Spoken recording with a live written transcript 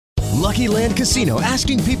Lucky Land Casino,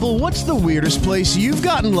 asking people, what's the weirdest place you've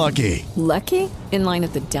gotten lucky? Lucky? In line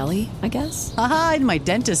at the deli, I guess? Aha, in my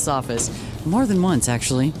dentist's office. More than once,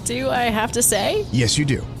 actually. Do I have to say? Yes, you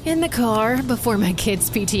do. In the car before my kids'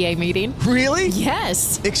 PTA meeting. Really?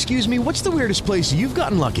 Yes. Excuse me, what's the weirdest place you've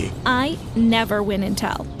gotten lucky? I never win and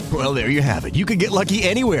tell. Well, there you have it. You can get lucky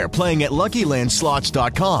anywhere, playing at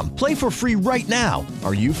LuckyLandSlots.com. Play for free right now.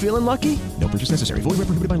 Are you feeling lucky? No purchase necessary. Void where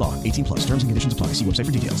prohibited by law. 18 plus. Terms and conditions apply. See website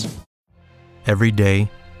for details. Every day,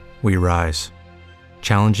 we rise,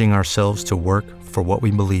 challenging ourselves to work for what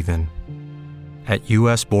we believe in. At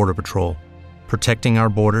U.S. Border Patrol, protecting our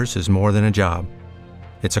borders is more than a job.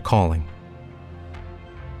 It's a calling.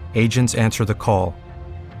 Agents answer the call,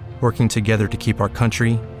 working together to keep our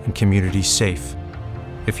country and communities safe.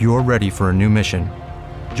 If you're ready for a new mission,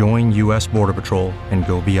 join U.S. Border Patrol and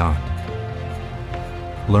go beyond.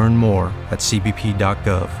 Learn more at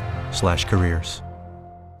cbp.gov/careers.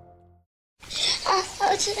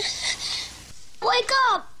 Wake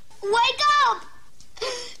up! Wake up!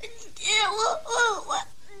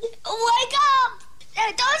 Wake up!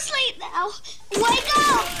 Don't sleep now! Wake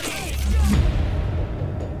up!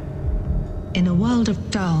 In a world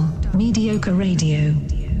of dull, mediocre radio,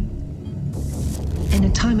 in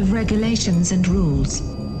a time of regulations and rules,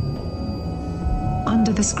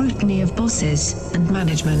 under the scrutiny of bosses and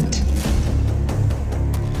management,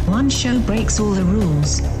 one show breaks all the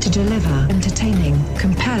rules to deliver entertaining,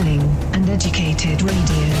 compelling, and educated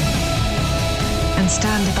radio, and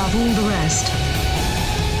stand above all the rest.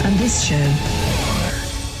 And this show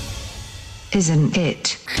isn't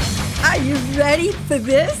it. Are you ready for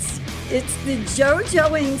this? It's the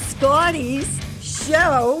JoJo and Scotty's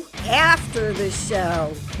show after the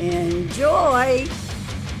show. Enjoy.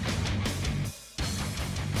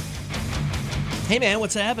 Hey man,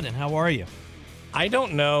 what's happening? How are you? I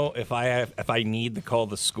don't know if I need to call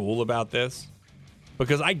the school about this,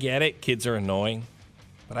 because I get it, kids are annoying,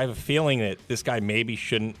 but I have a feeling that this guy maybe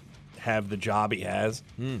shouldn't have the job he has.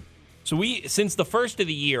 So since the first of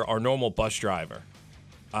the year, our normal bus driver,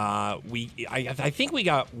 I think we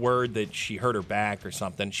got word that she hurt her back or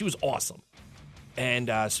something. She was awesome,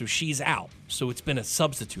 and so she's out. So it's been a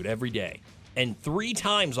substitute every day. And 3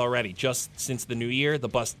 times already, just since the new year, the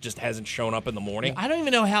bus just hasn't shown up in the morning. I don't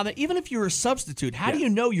even know how that, even if you're a substitute, how do you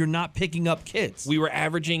know you're not picking up kids? We were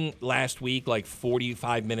averaging last week like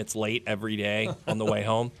 45 minutes late every day on the way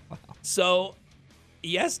home. Wow. So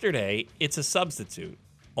yesterday, it's a substitute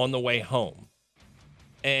on the way home.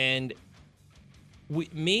 And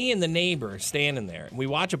me and the neighbor are standing there. And we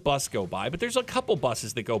watch a bus go by, but there's a couple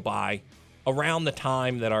buses that go by around the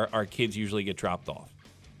time that our kids usually get dropped off.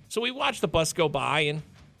 So we watch the bus go by, and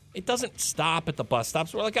it doesn't stop at the bus stop.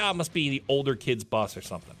 So we're like, it must be the older kids' bus or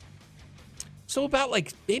something. So about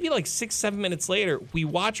maybe 6-7 minutes later, we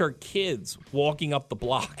watch our kids walking up the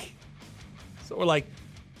block. So we're like,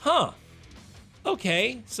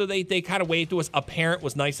 okay. So they kind of waved to us. A parent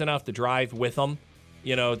was nice enough to drive with them,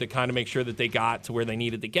 to kind of make sure that they got to where they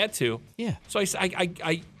needed to get to. Yeah. So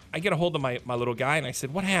I get a hold of my little guy, and I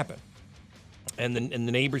said, what happened? And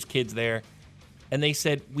the neighbor's kid's there. And they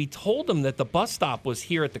said, we told him that the bus stop was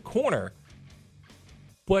here at the corner,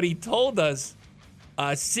 but he told us,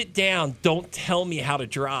 sit down, don't tell me how to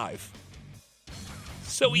drive.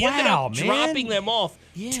 So we ended up dropping them off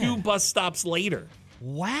 2 bus stops later.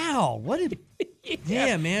 Wow. What a...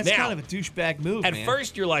 Yeah, man. It's kind of a douchebag move, At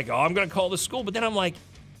first, you're like, I'm going to call the school. But then I'm like,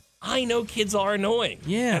 I know kids are annoying.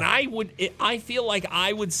 Yeah. And I feel like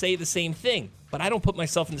I would say the same thing. But I don't put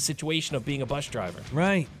myself in the situation of being a bus driver.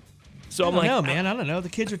 Right. So I'm like, no, man, I don't know. The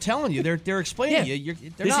kids are telling you. They're explaining to you.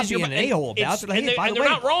 They're not being an a-hole about it. And they're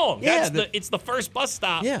not wrong. Yeah, it's the first bus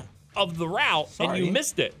stop of the route, and you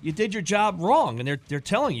missed it. You did your job wrong, and they're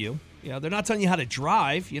telling you. They're not telling you how to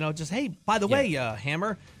drive. Just, hey, by the way,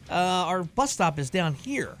 Hammer, our bus stop is down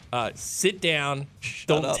here. Sit down.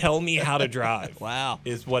 Don't tell me how to drive. Wow.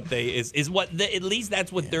 At least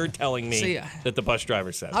that's what they're telling me that the bus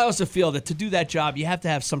driver says. I also feel that to do that job, you have to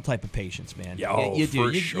have some type of patience, man. You do.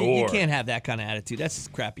 For sure. You can't have that kind of attitude. That's just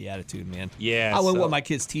a crappy attitude, man. Yeah. I wouldn't want my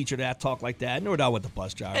kid's teacher to talk like that, nor would I want the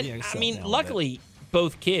bus driver. And, luckily,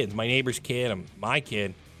 both kids, my neighbor's kid and my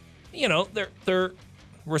kid, they're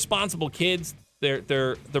responsible kids.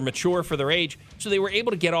 They're mature for their age, so they were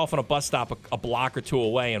able to get off on a bus stop a block or 2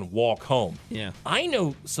 away and walk home. Yeah. I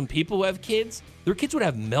know some people who have kids. Their kids would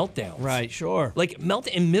have meltdowns. Right, sure.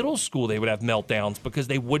 In middle school, they would have meltdowns because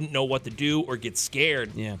they wouldn't know what to do or get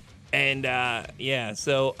scared. Yeah. And,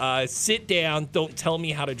 so sit down. Don't tell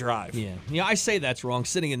me how to drive. Yeah. I say that's wrong,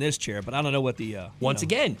 sitting in this chair, but I don't know what the...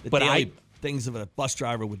 things of a bus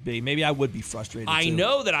driver would be. Maybe I would be frustrated, I too.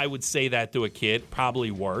 know that I would say that to a kid,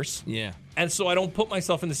 probably worse. Yeah. And so I don't put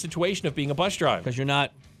myself in the situation of being a bus driver. Because you're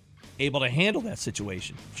not able to handle that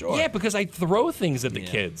situation. Sure. Yeah, because I throw things at the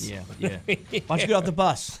kids. Yeah. Why don't you get off the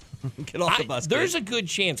bus? Get off the bus. There's a good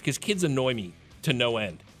chance, because kids annoy me to no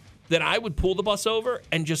end, that I would pull the bus over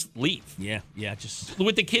and just leave. Yeah, just...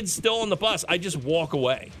 With the kids still on the bus, I just walk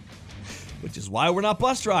away. Which is why we're not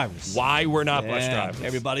bus drivers. Why we're not bus drivers.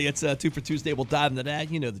 Everybody, it's 2 for Tuesday. We'll dive into that.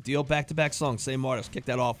 You know the deal. Back-to-back songs, same artist. Kick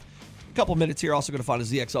that off. A couple minutes here. Also going to find a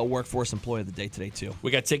ZXL Workforce Employee of the Day today, too. We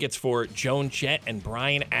got tickets for Joan Jett and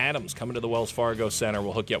Brian Adams coming to the Wells Fargo Center.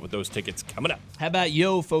 We'll hook you up with those tickets coming up. How about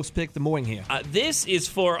Yo, folks, pick the morning here? This is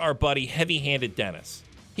for our buddy Heavy Handed Dennis.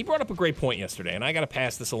 He brought up a great point yesterday, and I got to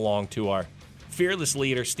pass this along to our fearless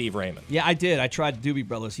leader, Steve Raymond. Yeah, I did. I tried Doobie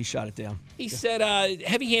Brothers. He shot it down. He said,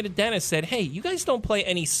 Heavy Handed Dennis said, hey, you guys don't play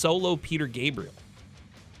any solo Peter Gabriel.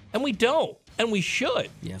 And we don't. And we should.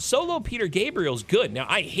 Yeah. Solo Peter Gabriel's good. Now,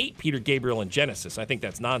 I hate Peter Gabriel and Genesis. I think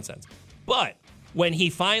that's nonsense. But when he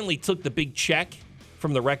finally took the big check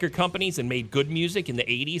from the record companies and made good music in the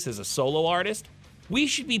 80s as a solo artist, we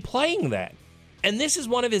should be playing that. And this is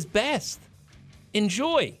one of his best.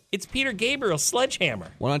 Enjoy. It's Peter Gabriel's Sledgehammer.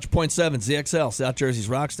 100.7 ZXL, South Jersey's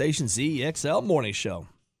rock station, ZXL Morning Show.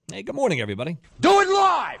 Hey, good morning, everybody. Do it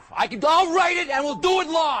live. I'll write it and we'll do it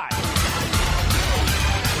live.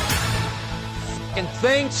 And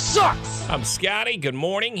thing sucks. I'm Scotty. Good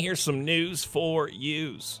morning. Here's some news for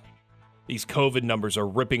yous. These COVID numbers are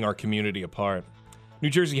ripping our community apart. New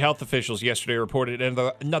Jersey health officials yesterday reported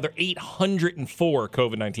another 804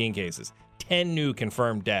 COVID-19 cases, 10 new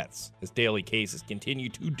confirmed deaths as daily cases continue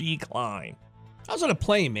to decline. I was on a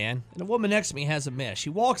plane, man, and a woman next to me has a mask. She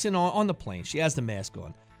walks in on the plane. She has the mask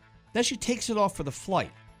on. Then she takes it off for the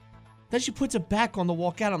flight. Then she puts it back on the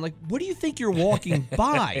walk out. I'm like, what do you think you're walking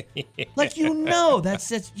by? Like,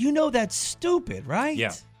 that's stupid, right?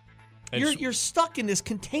 Yeah. You're stuck in this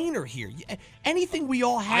container here. Anything we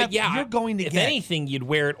all have, you're going to get. If anything, you'd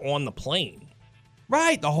wear it on the plane.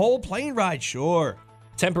 Right, the whole plane ride, sure.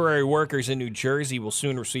 Temporary workers in New Jersey will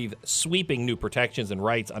soon receive sweeping new protections and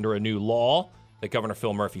rights under a new law that Governor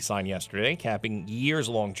Phil Murphy signed yesterday, capping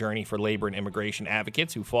years-long journey for labor and immigration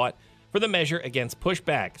advocates who fought for the measure against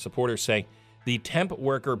pushback. Supporters say the Temp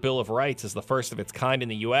Worker Bill of Rights is the first of its kind in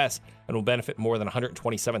the U.S. and will benefit more than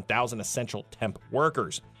 127,000 essential temp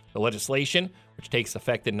workers. The legislation, which takes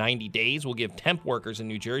effect in 90 days, will give temp workers in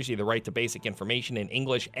New Jersey the right to basic information in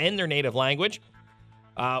English and their native language,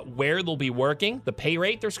 where they'll be working, the pay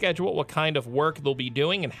rate, their schedule, what kind of work they'll be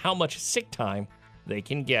doing, and how much sick time they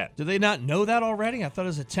can get. Do they not know that already? I thought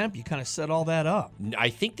as a temp, you kind of set all that up. I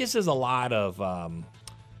think this is a lot of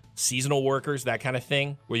seasonal workers, that kind of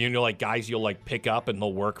thing, where like guys you'll like pick up and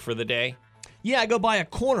they'll work for the day. Yeah, I go by a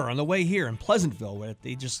corner on the way here in Pleasantville where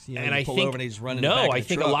they just pull over and they just run in the back of the I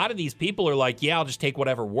think truck. a lot of these people are like, yeah, I'll just take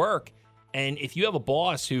whatever work. And if you have a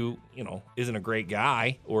boss who, isn't a great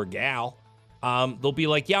guy or gal, they'll be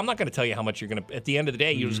like, yeah, I'm not going to tell you how much you're going to, at the end of the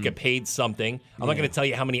day, you just get paid something. I'm not going to tell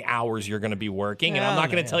you how many hours you're going to be working, and I'm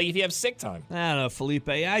not going to tell you if you have sick time. I don't know, Felipe.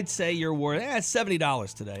 I'd say you're worth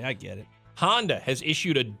 $70 today. I get it. Honda has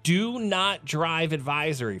issued a do not drive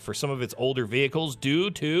advisory for some of its older vehicles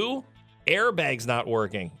due to airbags not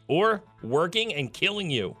working or working and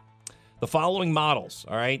killing you. The following models,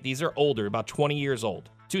 all right, these are older, about 20 years old.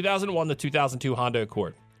 2001 to 2002 Honda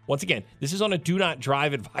Accord. Once again, this is on a do not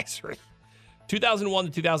drive advisory. 2001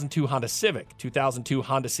 to 2002 Honda Civic, 2002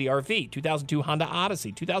 Honda CR-V, 2002 Honda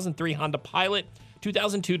Odyssey, 2003 Honda Pilot,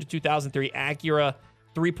 2002 to 2003 Acura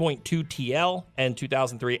 3.2 TL, and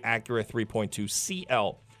 2003 Acura 3.2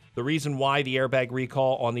 CL. The reason why the airbag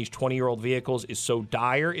recall on these 20-year-old vehicles is so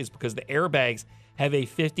dire is because the airbags have a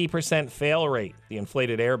 50% fail rate. The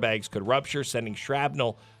inflated airbags could rupture, sending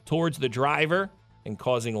shrapnel towards the driver and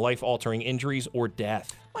causing life-altering injuries or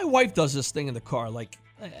death. My wife does this thing in the car. Like,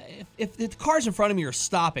 if the cars in front of me are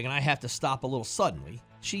stopping and I have to stop a little suddenly,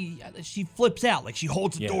 she flips out. Like, she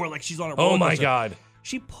holds the door like she's on a roller Oh, my coaster. God.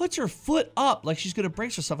 She puts her foot up like she's going to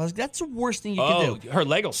brace herself. I was like, that's the worst thing you can do. Her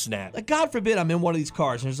leg will snap. Like, God forbid I'm in one of these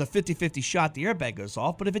cars and there's a 50-50 shot the airbag goes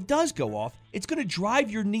off. But if it does go off, it's going to drive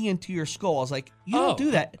your knee into your skull. I was like, you don't do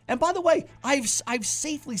that. And by the way, I've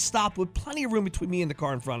safely stopped with plenty of room between me and the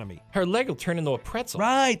car in front of me. Her leg will turn into a pretzel.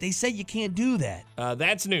 Right. They say you can't do that.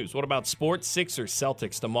 That's news. What about sports? Sixers,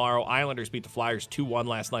 Celtics tomorrow. Islanders beat the Flyers 2-1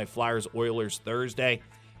 last night. Flyers, Oilers Thursday.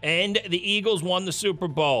 And the Eagles won the Super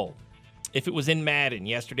Bowl. If it was in Madden,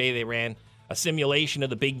 yesterday they ran a simulation of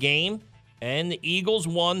the big game, and the Eagles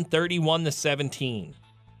won 31-17.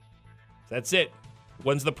 That's it.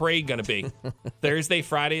 When's the parade going to be? Thursday,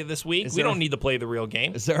 Friday of this week? We don't need to play the real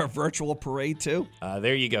game. Is there a virtual parade, too?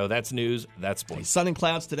 There you go. That's news. That's sports. Sun and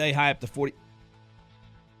clouds today, high up to 40.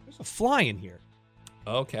 There's a fly in here.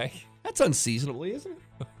 Okay. That's unseasonably, isn't it?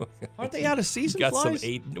 Aren't they out of season Got flies?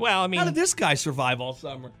 Well, I mean, how did this guy survive all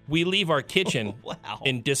summer? We leave our kitchen Wow.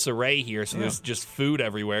 in disarray here, so there's just food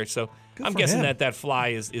everywhere. So Good I'm for guessing him. that fly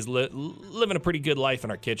is living a pretty good life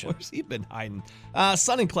in our kitchen. Where's he been hiding?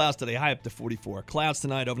 Sun and clouds today, high up to 44. Clouds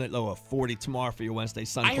tonight, overnight low of 40 tomorrow for your Wednesday.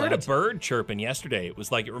 Sun I clouds. heard a bird chirping yesterday. It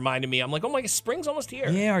was like, it reminded me, I'm like, oh my God, spring's almost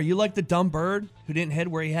here. Yeah, are you like the dumb bird who didn't head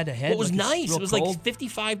where he had to head? Well, it was like it's nice. real It was cold? like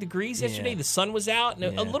 55 degrees yesterday. Yeah. The sun was out,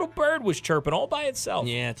 and Yeah. a little bird was chirping all by itself.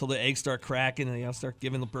 Yeah, until the eggs start cracking and they start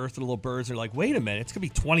giving the birth to the little birds. They're like, wait a minute, it's going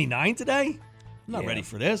to be 29 today? I'm not ready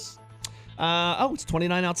for this. It's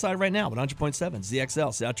 29 outside right now, 100.7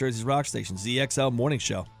 ZXL, South Jersey's rock station, ZXL Morning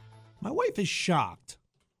Show. My wife is shocked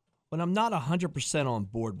when I'm not 100% on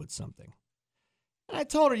board with something. And I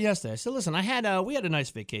told her yesterday, I said, listen, we had a nice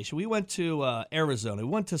vacation. We went to Arizona. We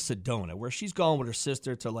went to Sedona, where she's going with her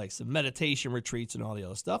sister to like some meditation retreats and all the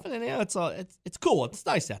other stuff. And then, it's cool. It's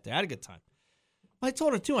nice out there. I had a good time. I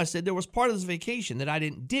told her, too, I said, there was part of this vacation that I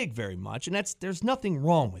didn't dig very much, and there's nothing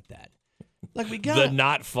wrong with that. Like, we got The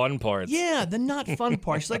not fun parts. Yeah, the not fun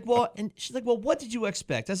part. She's like, well, what did you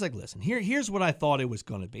expect? I was like, listen, here's what I thought it was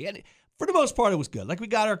going to be. And for the most part, it was good. Like, we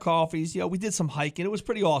got our coffees, we did some hiking. It was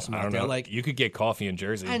pretty awesome I out don't there. know. Like, You could get coffee in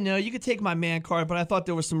Jersey. I know, you could take my man card, but I thought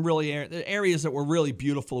there was some really areas that were really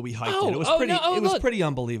beautiful we hiked in. It was pretty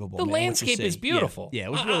unbelievable. The man, what you landscape see. is beautiful. Yeah,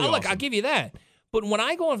 it was really awesome. Look, I'll give you that. But when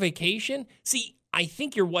I go on vacation, see, I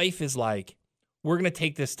think your wife is like, we're going to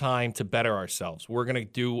take this time to better ourselves. We're going to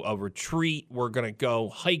do a retreat. We're going to go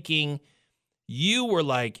hiking. You were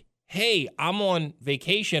like, hey, I'm on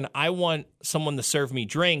vacation. I want someone to serve me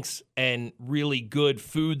drinks and really good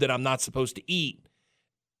food that I'm not supposed to eat.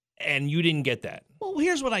 And you didn't get that. Well,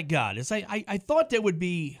 here's what I got. Is I thought there would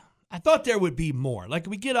be more. Like,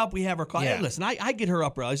 we get up, we have our coffee. Yeah. Hey, listen, I get her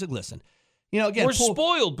up early. I said, listen, again, We're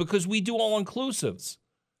spoiled because we do all-inclusives.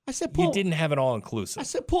 I said, you didn't have an all-inclusive. I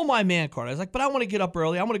said, pull my man card. I was like, but I want to get up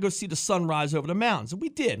early. I want to go see the sunrise over the mountains. And we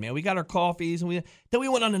did, man. We got our coffees, and then we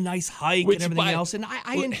went on a nice hike and everything else. And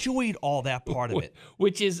I enjoyed all that part of it.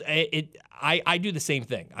 Which is, I do the same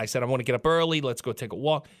thing. I said, I want to get up early. Let's go take a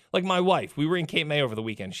walk. Like my wife, we were in Cape May over the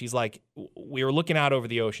weekend. She's like, we were looking out over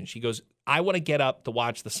the ocean. She goes, I want to get up to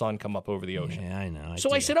watch the sun come up over the ocean. Yeah, I know.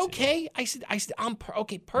 So I said, okay. I said,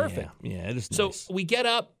 okay, perfect. Yeah, it is So nice. we get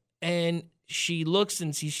up, and she looks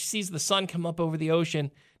and she sees the sun come up over the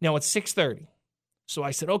ocean. Now it's 6:30. So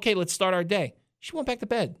I said, okay, let's start our day. She went back to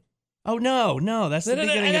bed. Oh, no, that's the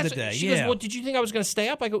beginning of the day. She goes, well, did you think I was going to stay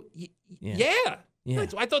up? I go, yeah.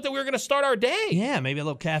 I thought that we were going to start our day. Yeah, maybe a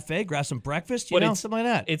little cafe, grab some breakfast, something like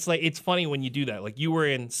that. It's funny when you do that. Like, you were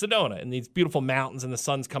in Sedona and these beautiful mountains and the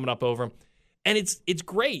sun's coming up over them. And it's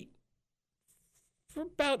great for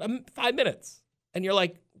about 5 minutes. And you're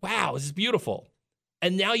like, wow, this is beautiful.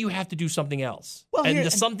 And now you have to do something else. Well, and the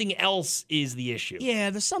something else is the issue. Yeah,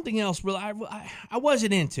 there's something else I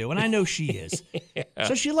wasn't into, and I know she is.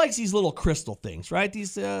 So she likes these little crystal things, right?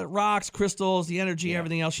 These rocks, crystals, the energy,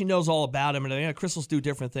 everything else. She knows all about them. And crystals do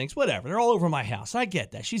different things. Whatever. They're all over my house. I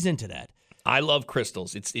get that. She's into that. I love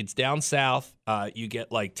crystals. It's down south. You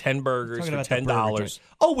get like 10 burgers for $10.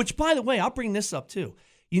 Oh, which, by the way, I'll bring this up, too.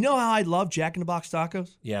 You know how I love Jack in the Box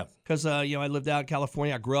tacos? Yeah. Because, I lived out in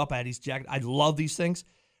California. I grew up. I had these I love these things.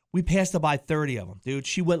 We passed by 30 of them, dude.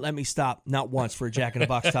 She wouldn't let me stop not once for a Jack in the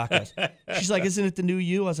Box tacos. She's like, isn't it the new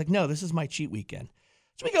you? I was like, no, this is my cheat weekend.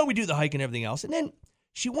 So we do the hike and everything else. And then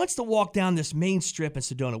she wants to walk down this main strip in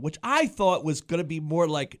Sedona, which I thought was going to be more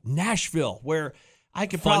like Nashville, where I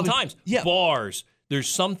could Fun probably... times. Yeah. Bars. There's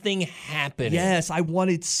something happening. Yes, I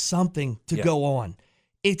wanted something to go on.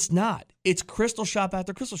 It's not. It's crystal shop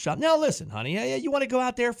after crystal shop. Now, listen, honey, you want to go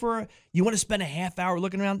out there you want to spend a half hour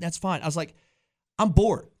looking around? That's fine. I was like, I'm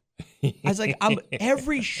bored. I was like,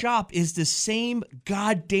 every shop is the same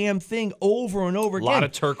goddamn thing over and over again. A lot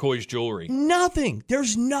of turquoise jewelry. Nothing.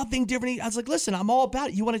 There's nothing different. I was like, listen, I'm all about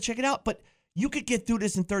it. You want to check it out? But you could get through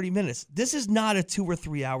this in 30 minutes. This is not a 2 or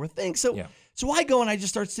 3 hour thing. So I go and I just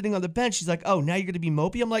start sitting on the bench. She's like, oh, now you're going to be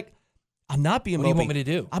mopey? I'm like, I'm not being mopey. What do you want me to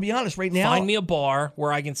do? I'll be honest, right now. Find me a bar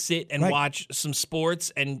where I can sit and watch some sports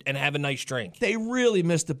and have a nice drink. They really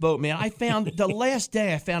missed the boat, man. I found, the last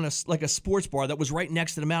day, I found a sports bar that was right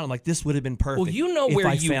next to the mountain. I'm like, this would have been perfect. Well, you know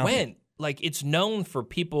where you went. Like, it's known for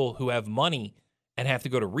people who have money and have to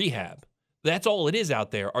go to rehab. That's all it is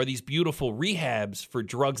out there, are these beautiful rehabs for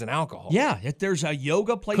drugs and alcohol. Yeah, there's a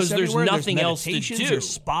yoga place everywhere. There's nothing else to do. There's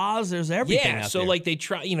spas, there's everything out so there. like they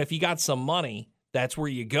try, if you got some money, that's where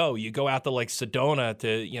you go. You go out to like Sedona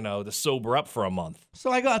to sober up for a month.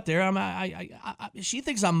 So I got there. She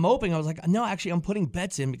thinks I'm moping. I was like, no, actually, I'm putting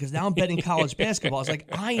bets in because now I'm betting college basketball. I was like,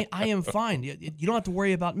 I am fine. You don't have to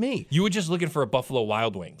worry about me. You were just looking for a Buffalo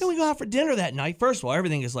Wild Wings. Then we go out for dinner that night. First of all,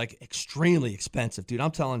 everything is like extremely expensive, dude.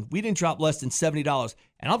 I'm telling, we didn't drop less than $70.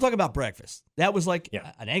 And I'm talking about breakfast. That was like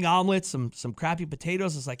an egg omelet, some crappy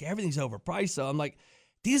potatoes. It's like everything's overpriced. So I'm like,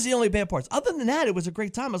 these are the only bad parts. Other than that, it was a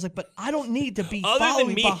great time. I was like, but I don't need to be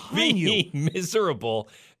following behind you. Miserable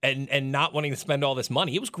and not wanting to spend all this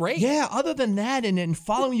money. It was great. Yeah, other than that and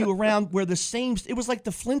following you around where it was like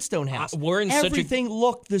the Flintstone house. Everything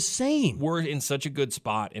looked the same. We're in such a good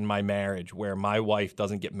spot in my marriage where my wife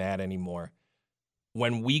doesn't get mad anymore.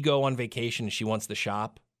 When we go on vacation and she wants to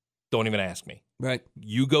shop, don't even ask me. Right.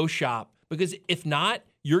 You go shop. Because if not,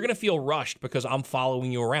 you're going to feel rushed because I'm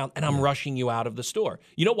following you around and I'm rushing you out of the store.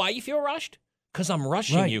 You know why you feel rushed? Because I'm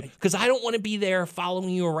rushing you. Because I don't want to be there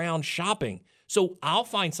following you around shopping. So I'll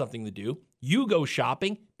find something to do. You go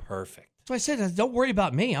shopping. Perfect. So I said, don't worry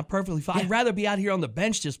about me. I'm perfectly fine. Yeah. I'd rather be out here on the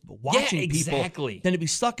bench just watching people than to be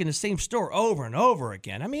stuck in the same store over and over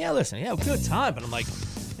again. I mean, listen, good time. But I'm like,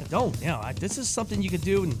 this is something you could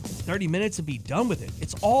do in 30 minutes and be done with it.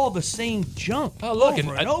 It's all the same junk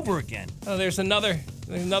over and over again. Oh, there's another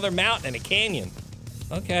mountain and a canyon.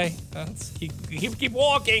 Okay, let's keep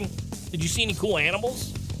walking. Did you see any cool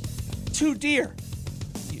animals? 2 deer.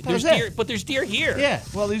 There's deer, but there's deer here. Yeah,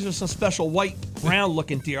 well, these are some special white,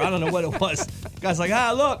 brown-looking deer. I don't know what it was. The guy's like,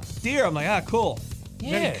 look, deer. I'm like, cool.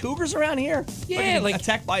 Yeah. Any cougars around here? Yeah, like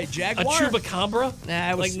attacked by a jaguar? A chupacabra? Nah,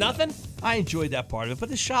 it was like nothing? I enjoyed that part of it, but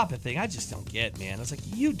the shopping thing, I just don't get, man. I was like,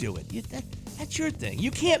 you do it. That's your thing. You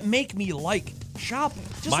can't make me like shopping.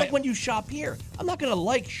 Just like when you shop here. I'm not going to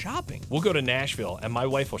like shopping. We'll go to Nashville, and my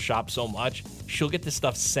wife will shop so much, she'll get this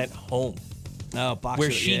stuff sent home. No,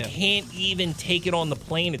 where she can't even take it on the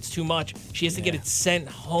plane. It's too much. She has to get it sent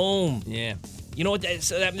home. Yeah. You know what?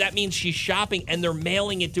 So that means she's shopping, and they're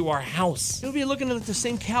mailing it to our house. You'll be looking at the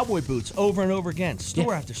same cowboy boots over and over again,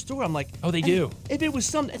 store after store. I'm like, oh, they do. If it was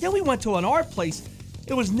then we went to an art place.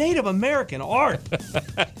 It was Native American art.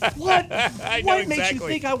 What makes you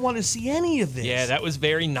think I want to see any of this? Yeah, that was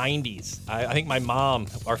very 90s. I think my mom,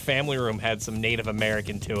 our family room, had some Native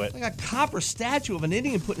American to it. Like a copper statue of an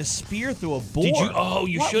Indian putting a spear through a board. Did you? Oh,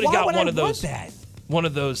 you should have got one of those. One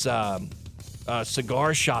of those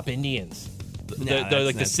cigar shop Indians.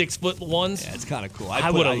 The 6 foot ones. Yeah, it's kind of cool. I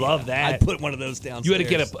would have loved that. I'd put one of those downstairs. You had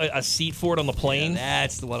to get a seat for it on the plane. Yeah,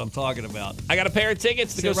 that's the one I'm talking about. I got a pair of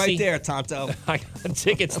tickets to go right see. There, Tonto. I got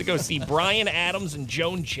tickets to go see Bryan Adams and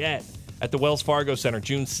Joan Jett at the Wells Fargo Center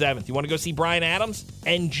June 7th. You want to go see Bryan Adams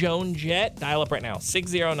and Joan Jett? Dial up right now.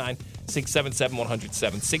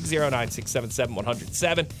 609-677-107.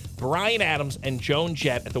 609-677-107. Bryan Adams and Joan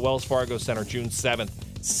Jett at the Wells Fargo Center June 7th.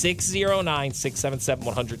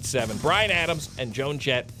 609-677-107. Bryan Adams and Joan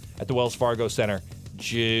Jett at the Wells Fargo Center,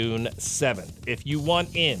 June 7th. If you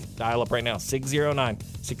want in, dial up right now,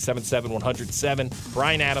 609-677-107.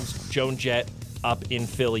 Bryan Adams, Joan Jett, up in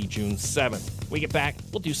Philly, June 7th. When we get back,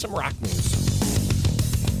 we'll do some rock news.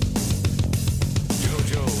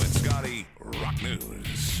 JoJo and Scotty, rock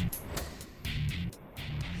news.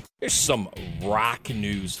 Here's some rock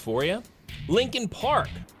news for you. Linkin Park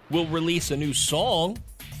will release a new song.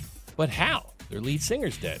 But how? Their lead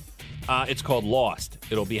singer's dead. It's called Lost.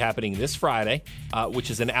 It'll be happening this Friday, which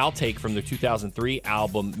is an outtake from their 2003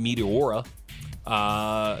 album Meteora.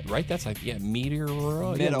 Right? That's like,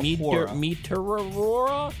 Meteora.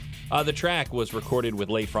 Meteora. The track was recorded with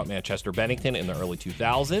late frontman Chester Bennington in the early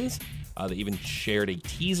 2000s. They even shared a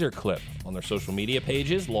teaser clip on their social media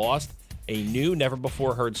pages. Lost, a new,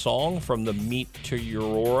 never-before-heard song from the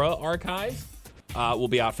Meteora archives. Will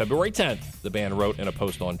be out February 10th, the band wrote in a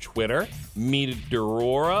post on Twitter.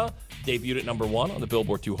 Meteora debuted at number 1 on the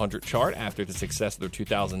Billboard 200 chart after the success of their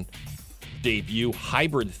 2000 debut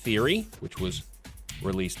Hybrid Theory, which was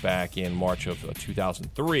released back in March of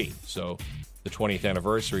 2003. So the 20th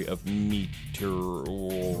anniversary of Meteora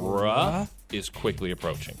is quickly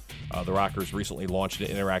approaching. The Rockers recently launched an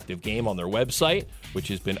interactive game on their website, which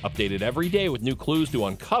has been updated every day with new clues to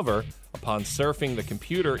uncover. Upon surfing the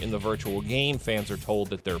computer in the virtual game, fans are told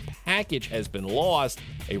that their package has been lost,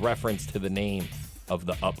 a reference to the name of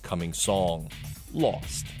the upcoming song,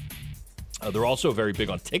 Lost. They're also very big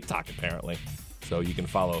on TikTok, apparently, so you can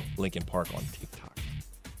follow Linkin Park on TikTok.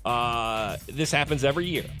 This happens every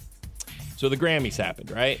year. So the Grammys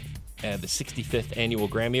happened, right? The 65th Annual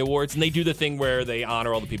Grammy Awards, and they do the thing where they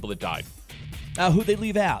honor all the people that died. Who they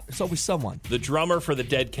leave out? It's always someone. The drummer for the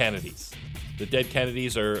Dead Kennedys The Dead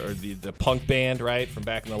Kennedys are the punk band, right, from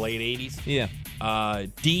back in the late 80s. Yeah.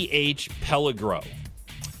 D.H. Pellegro.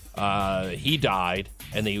 He died,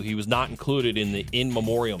 and he was not included in the in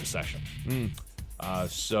memoriam session.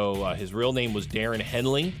 So his real name was Darren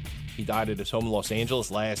Henley. He died at his home in Los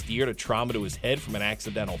Angeles last year to trauma to his head from an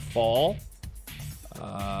accidental fall.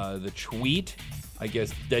 The tweet, I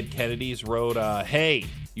guess Dead Kennedys wrote, hey,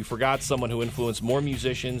 you forgot someone who influenced more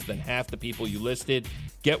musicians than half the people you listed.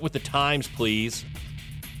 Get with the times, please.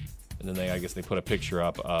 And then I guess they put a picture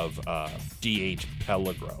up of D.H.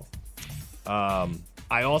 Pellegro.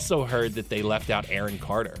 I also heard that they left out Aaron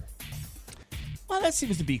Carter. Well, that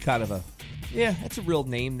seems to be kind of that's a real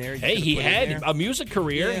name there. Hey, he had a music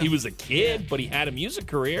career. Yeah. He was a kid, but he had a music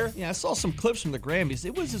career. Yeah, I saw some clips from the Grammys.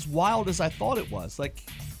 It was as wild as I thought it was. Like,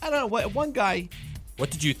 I don't know, what one guy... What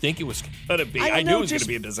did you think it was going to be? I knew it was going to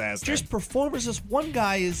be a disaster. Just performers. This one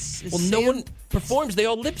guy is well, no one performs. They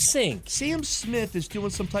all lip sync. Sam Smith is doing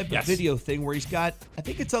some type of video thing where he's got, I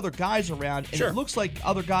think it's other guys around, and it looks like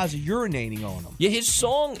other guys are urinating on him. Yeah, his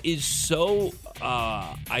song is so,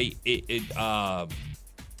 I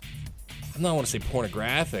don't want to say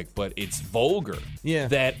pornographic, but it's vulgar. Yeah.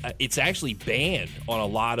 That it's actually banned on a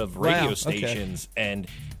lot of radio stations, and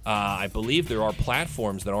I believe there are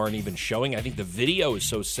platforms that aren't even showing. I think the video is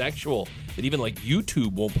so sexual that even like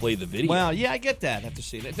YouTube won't play the video. Well, yeah, I get that after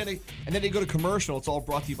seeing it. And then they go to commercial. It's all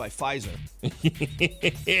brought to you by Pfizer.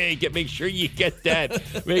 Make sure you get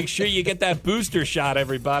that. Make sure you get that booster shot,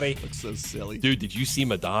 everybody. Looks so silly, dude. Did you see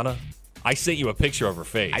Madonna? I sent you a picture of her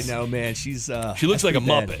face. I know, man. She looks like a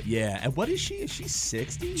Muppet. Yeah. And what is she? Is she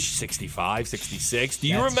 60? She's 65, 66. Do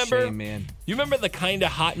you remember? A shame, man. Do you remember the kind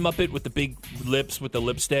of hot Muppet with the big lips with the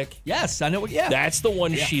lipstick? Yes, I know. Yeah. That's the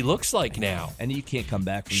one she looks like now. And you can't come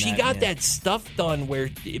back from She that, got man. that stuff done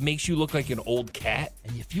where it makes you look like an old cat.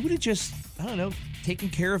 And if you would have just, I don't know, taken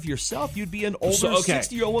care of yourself, you'd be an older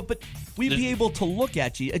 60-year-old, but we'd be able to look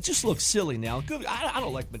at you. It just looks silly now. Good. I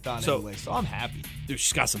don't like Madonna anyway, so I'm happy. Dude,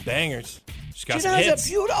 she's got some bangers. She's got she some has hits. a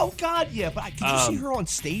beautiful. Oh God, yeah. But can you see her on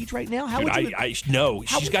stage right now? How dude, would you? No.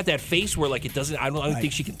 She's got that face where like it doesn't. I don't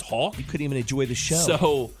think she can talk. You couldn't even enjoy the show.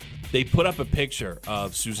 So they put up a picture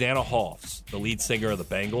of Susanna Hoffs, the lead singer of the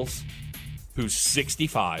Bangles, who's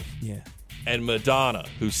 65. Yeah. And Madonna,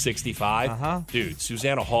 who's 65. Uh-huh. Dude,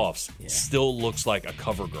 Susanna Hoffs still looks like a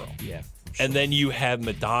cover girl. Yeah. Sure. And then you have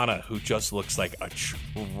Madonna, who just looks like a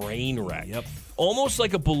train wreck. Yep. Almost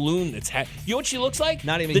like a balloon that's you know what she looks like?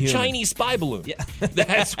 Not even the human. Chinese spy balloon. Yeah.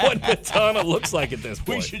 That's what Madonna looks like at this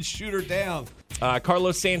point. We should shoot her down.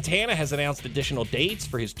 Carlos Santana has announced additional dates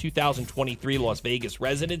for his 2023 Las Vegas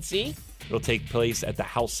residency. It'll take place at the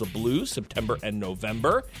House of Blues, September and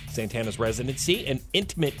November. Santana's residency, an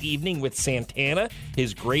intimate evening with Santana,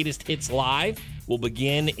 his greatest hits live, will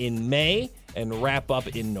begin in May and wrap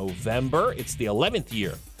up in November. It's the 11th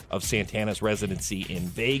year of Santana's residency in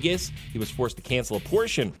Vegas. He was forced to cancel a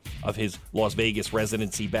portion of his Las Vegas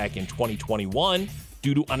residency back in 2021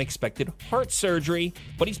 due to unexpected heart surgery,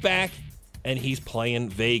 but he's back and he's playing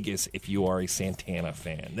Vegas if you are a Santana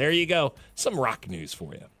fan. There you go. Some rock news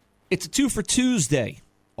for you. It's a 2 for Tuesday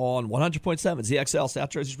on 100.7 ZXL, South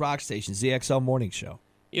Jersey's rock station, ZXL Morning Show.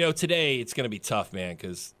 You know, today it's going to be tough, man,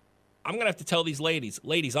 because I'm going to have to tell these ladies,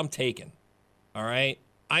 I'm taken. All right?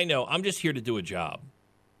 I know. I'm just here to do a job.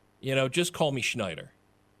 You know, just call me Schneider.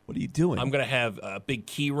 What are you doing? I'm going to have a big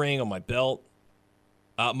key ring on my belt.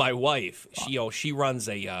 My wife, she runs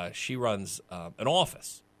an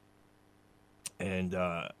office, and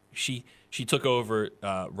she took over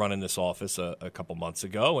running this office a couple months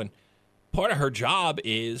ago. And part of her job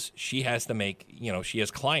is she has to make she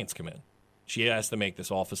has clients come in. She has to make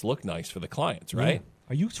this office look nice for the clients, right?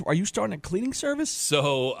 Yeah. Are you starting a cleaning service?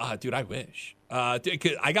 So, dude, I wish.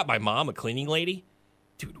 I got my mom a cleaning lady.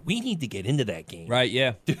 Dude, we need to get into that game. Right,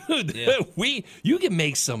 yeah. Dude, yeah. You can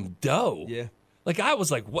make some dough. Yeah. Like, I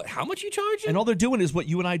was like, what? How much you charging? And all they're doing is what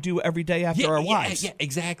you and I do every day after our wives. Yeah,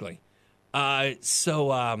 exactly.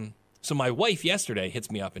 So my wife yesterday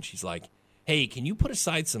hits me up and she's like, hey, can you put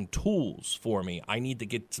aside some tools for me? I need to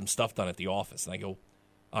get some stuff done at the office. And I go,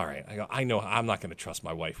 all right. I know I'm not going to trust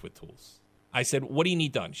my wife with tools. I said, what do you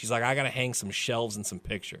need done? She's like, I got to hang some shelves and some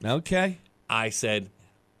pictures. Okay. I said,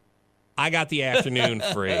 I got the afternoon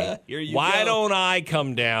free. Here you Why go. don't I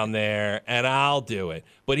come down there and I'll do it?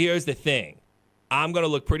 But here's the thing. I'm going to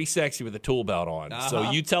look pretty sexy with a tool belt on.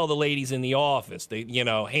 So you tell the ladies in the office, they,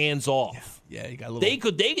 hands off. Yeah, you got a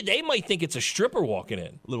little. They might think it's a stripper walking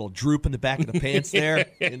in. Little droop in the back of the pants there,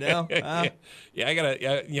 Yeah, I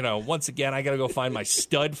gotta, once again, I gotta go find my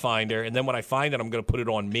stud finder, and then when I find it, I'm gonna put it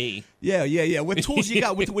on me. Yeah. What tools you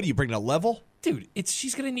got? What do you bring? A level? Dude,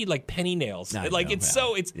 she's gonna need like penny nails.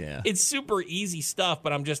 It's super easy stuff,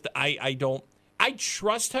 but I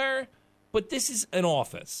trust her. But this is an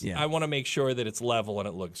office. Yeah. I want to make sure that it's level and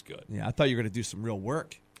it looks good. Yeah, I thought you were going to do some real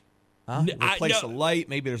work. Replace a light.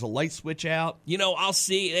 Maybe there's a light switch out. I'll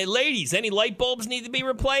see. Hey, ladies, any light bulbs need to be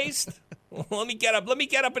replaced? Let me get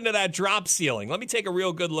up into that drop ceiling. Let me take a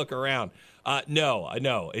real good look around.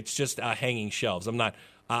 No. It's just hanging shelves. I'm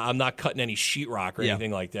not cutting any sheetrock or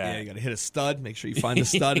anything like that. Yeah, you got to hit a stud. Make sure you find the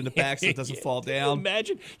stud in the back so it doesn't fall down.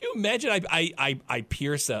 You imagine I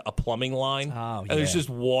pierce a plumbing line, and there's just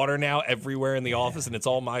water now everywhere in the office, and it's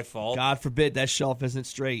all my fault. God forbid that shelf isn't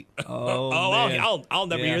straight. Man. I'll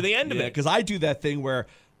never hear the end of it. Because I do that thing where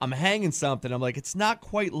I'm hanging something. I'm like, it's not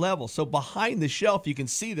quite level. So behind the shelf, you can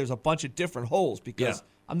see there's a bunch of different holes because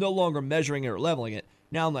I'm no longer measuring it or leveling it.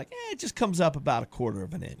 Now I'm like, it just comes up about 1/4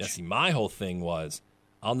 of an inch. Now, see, my whole thing was,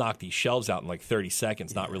 I'll knock these shelves out in like 30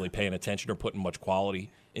 seconds, not really paying attention or putting much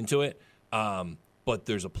quality into it. But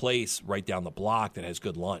there's a place right down the block that has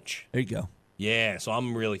good lunch. There you go. Yeah, so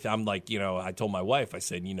I'm like, I told my wife, I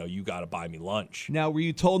said, you got to buy me lunch. Now, were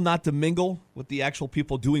you told not to mingle with the actual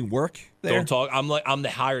people doing work there? Don't talk. I'm the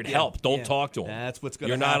hired help. Don't talk to them. That's what's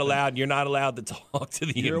going to happen. You're not allowed to talk to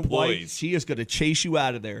the Your employees. Wife, she is going to chase you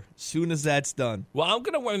out of there as soon as that's done. Well, I'm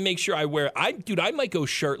going to want to make sure I might go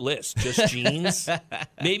shirtless, just jeans,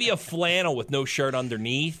 maybe a flannel with no shirt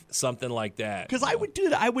underneath, something like that. Because I would do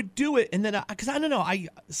that. I would do it, and then because I don't know,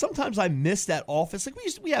 sometimes I miss that office. Like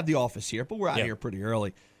we have the office here, but we're out here pretty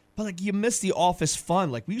early. But like you miss the office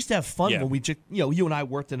fun. Like we used to have fun when we just, you and I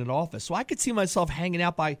worked in an office. So I could see myself hanging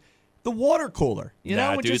out by the water cooler,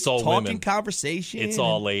 and dude, just it's all talking women. Conversation. It's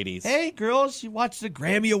all ladies. Hey, girls, you watched the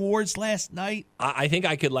Grammy Awards last night? I think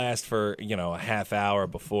I could last for a half hour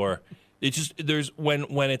before. It's just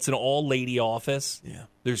when it's an all lady office. Yeah.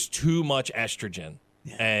 There's too much estrogen,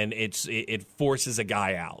 and it forces a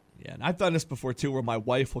guy out. Yeah, and I've done this before too, where my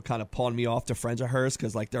wife will kind of pawn me off to friends of hers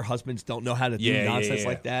because like their husbands don't know how to do nonsense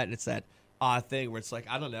like that, and it's that odd thing where it's like,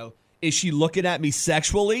 I don't know, is she looking at me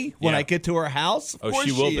sexually when I get to her house? Of course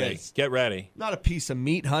she will be. Is. Get ready. Not a piece of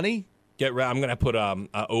meat, honey. Get ready. I'm gonna put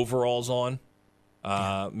overalls on,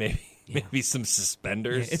 maybe some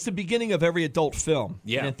suspenders. Yeah, it's the beginning of every adult film.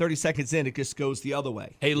 Yeah, and then 30 seconds in, it just goes the other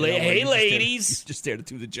way. Hey, ladies, he's just there to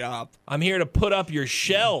do the job. I'm here to put up your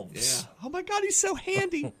shelves. Yeah. Oh my God, he's so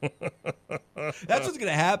handy. That's what's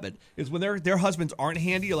gonna happen is when their husbands aren't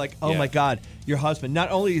handy. You're like, oh my God, your husband.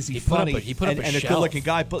 Not only is he funny and a good-looking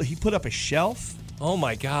guy, but he put up a shelf. Oh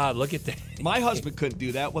my God, look at that. My husband couldn't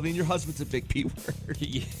do that. Well, then your husband's a big P word.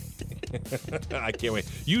 I can't wait.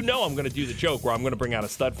 I'm going to do the joke where I'm going to bring out a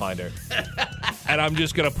stud finder. And I'm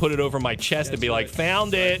just going to put it over my chest and be like,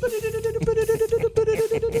 found it.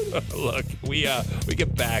 Look, we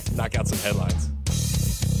get back, knock out some headlines.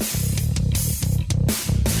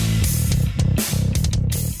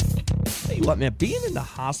 Tell you what, man, being in the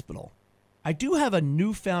hospital, I do have a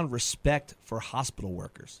newfound respect for hospital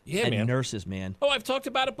workers and nurses, man. Oh, I've talked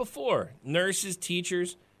about it before. Nurses,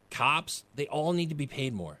 teachers, cops, they all need to be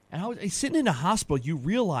paid more. And sitting in a hospital, you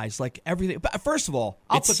realize like everything. But first of all,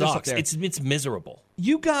 I'll put this up there. It's miserable.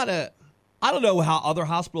 You gotta. I don't know how other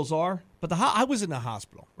hospitals are, but I was in the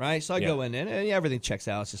hospital, right? So I go in and everything checks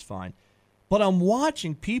out. It's just fine. But I'm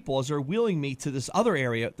watching people as they're wheeling me to this other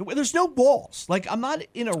area. There's no walls. Like, I'm not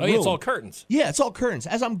in a room. It's all curtains. Yeah, it's all curtains.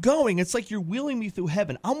 As I'm going, it's like you're wheeling me through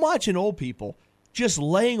heaven. I'm watching old people just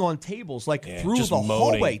laying on tables, like, through the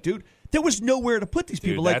hallway, dude. There was nowhere to put these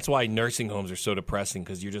people. That's why nursing homes are so depressing,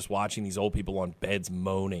 because you're just watching these old people on beds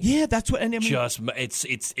moaning. Yeah, that's what. And I mean,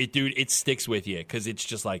 dude, it sticks with you, because it's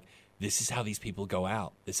just like, this is how these people go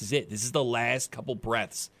out. This is it. This is the last couple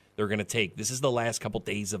breaths they're going to take. This is the last couple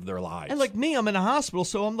days of their lives. And like me, I'm in a hospital,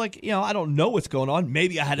 so I'm like, I don't know what's going on.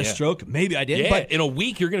 Maybe I had a stroke. Maybe I didn't. Yeah, but in a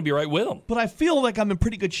week, you're going to be right with them. But I feel like I'm in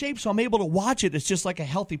pretty good shape, so I'm able to watch it. It's just like a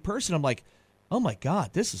healthy person. I'm like, oh my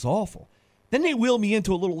God, this is awful. Then they wheel me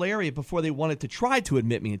into a little area before they wanted to try to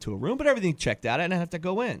admit me into a room, but everything checked out. I didn't have to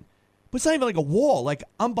go in. But it's not even like a wall. Like,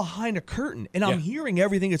 I'm behind a curtain, and I'm hearing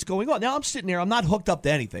everything that's going on. Now, I'm sitting there. I'm not hooked up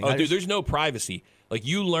to anything. Oh, dude, there's no privacy. Like,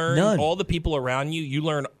 you learn all the people around you. You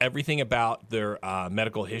learn everything about their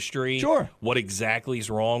medical history. Sure. What exactly is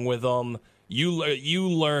wrong with them. You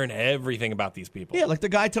learn everything about these people. Yeah, like the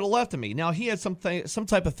guy to the left of me. Now he had some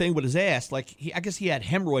type of thing with his ass. Like I guess he had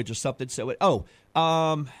hemorrhoids or something. So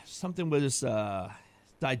something with his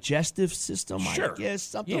digestive system. Sure. I guess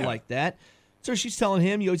something like that. So she's telling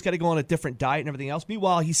him, he's got to go on a different diet and everything else.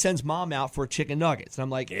 Meanwhile, he sends mom out for chicken nuggets. And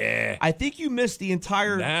I'm like, I think you missed the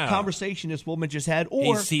entire conversation this woman just had.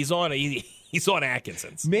 Or he's on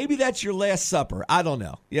Atkinson's. Maybe that's your last supper. I don't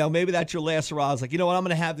know. Maybe that's your last hurrah. I was like, you know what? I'm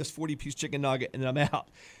going to have this 40-piece chicken nugget, and then I'm out.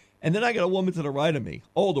 And then I got a woman to the right of me,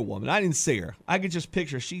 older woman. I didn't see her. I could just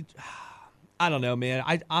picture I don't know, man.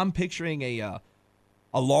 I'm picturing a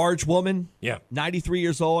large woman. Yeah. 93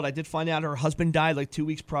 years old. I did find out her husband died like 2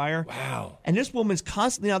 weeks prior. Wow. And this woman's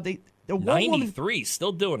constantly out. The 93,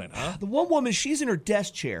 still doing it, huh? The one woman, she's in her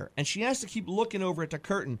desk chair, and she has to keep looking over at the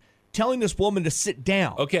curtain, telling this woman to sit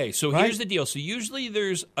down. Okay, so here's the deal. So usually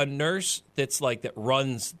there's a nurse that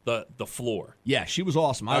runs the floor. Yeah, she was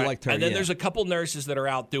awesome. I liked her. And then there's a couple nurses that are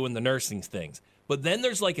out doing the nursing things. But then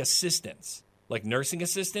there's like assistants, like nursing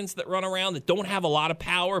assistants that run around that don't have a lot of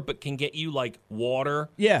power but can get you like water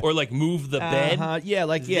or like move the bed.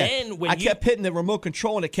 Then when I kept hitting the remote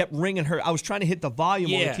control and it kept ringing her. I was trying to hit the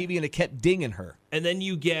volume on the TV and it kept dinging her. And then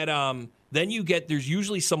you get there's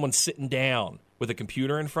usually someone sitting down with a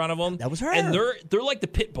computer in front of them. That was her. And they're like the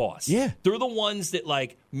pit boss. Yeah. They're the ones that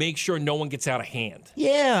like make sure no one gets out of hand.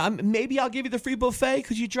 Yeah, maybe I'll give you the free buffet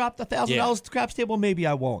because you dropped $1,000 at the craps table. Maybe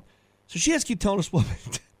I won't. So she has to keep telling this woman.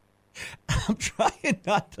 I'm trying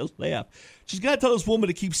not to laugh. She's got to tell this woman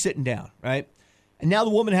to keep sitting down, right? And now the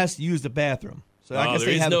woman has to use the bathroom. So I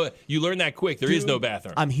guess you learn that quick. There is no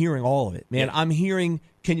bathroom. I'm hearing all of it, man. Yeah. I'm hearing,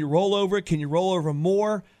 can you roll over it? Can you roll over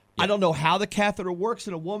more? Yeah. I don't know how the catheter works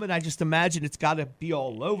in a woman. I just imagine it's got to be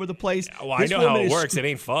all over the place. Well, I know how it works. It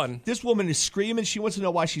ain't fun. This woman is screaming. She wants to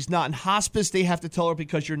know why she's not in hospice. They have to tell her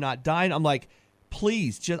because you're not dying. I'm like,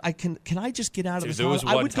 please, can I just get out of this house?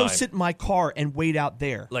 I would go sit in my car and wait out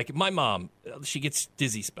there. Like my mom, she gets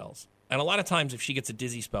dizzy spells. And a lot of times if she gets a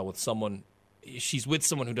dizzy spell with someone, she's with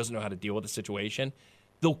someone who doesn't know how to deal with the situation,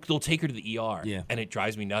 they'll take her to the ER. Yeah. And it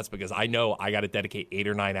drives me nuts because I know I got to dedicate 8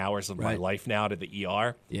 or 9 hours of my life now to the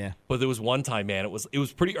ER. Yeah. But there was one time, man, it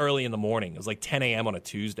was pretty early in the morning. It was like 10 a.m. on a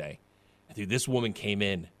Tuesday. And dude, this woman came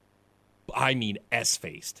in, I mean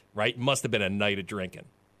S-faced, right? Must have been a night of drinking.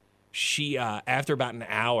 She, after about an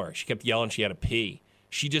hour, she kept yelling she had to pee.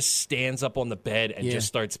 She just stands up on the bed and just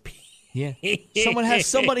starts peeing. Yeah.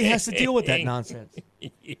 Somebody has to deal with that nonsense.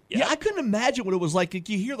 Yeah, I couldn't imagine what it was like.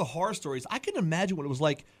 You hear the horror stories. I couldn't imagine what it was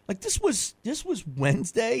like. Like this was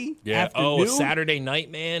Wednesday afternoon. Saturday night,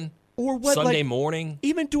 man. Or what? Sunday morning.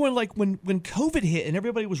 Even during like when COVID hit and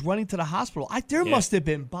everybody was running to the hospital. There must have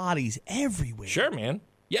been bodies everywhere. Sure, man.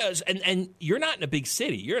 Yes, and you're not in a big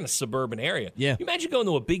city. You're in a suburban area. Yeah. You imagine going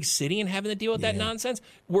to a big city and having to deal with that nonsense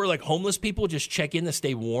where, like, homeless people just check in to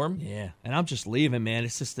stay warm? Yeah. And I'm just leaving, man.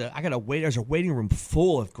 It's just, I got to wait. There's a waiting room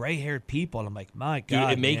full of gray-haired people. And I'm like, my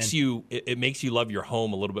God, dude, it makes you love your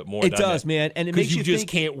home a little bit more. It does, man. And it makes you just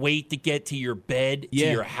can't wait to get to your bed, to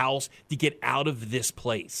your house, to get out of this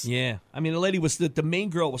place. Yeah. I mean, the lady the main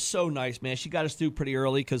girl was so nice, man. She got us through pretty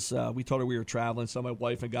early because we told her we were traveling. So my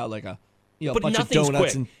wife and got like a bunch of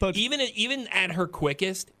donuts. Even at her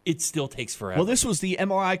quickest, it still takes forever. Well, this was the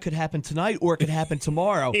MRI could happen tonight or it could happen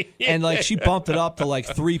tomorrow. And, like, she bumped it up to, like,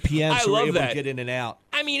 3 p.m. so we're able to get in and out.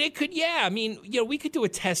 I mean, it could, I mean, we could do a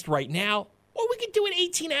test right now. Or we could do it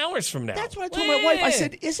 18 hours from now. That's what I told my wife. I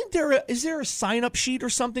said, is there a sign-up sheet or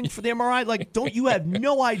something for the MRI? Like, don't you have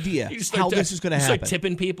no idea how this is going to happen? Start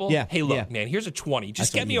tipping people? Yeah. Hey, look, man, here's a 20.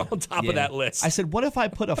 Just get me on top of that list. I said, what if I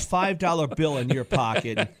put a $5 bill in your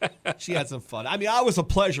pocket? She had some fun. I mean, I was a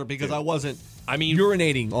pleasure because I wasn't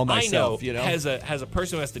urinating on myself. I know, as a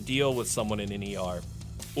person who has to deal with someone in an ER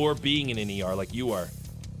or being in an ER like you are,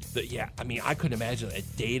 I mean, I couldn't imagine a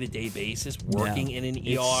day-to-day basis working in an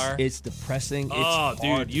ER. It's depressing.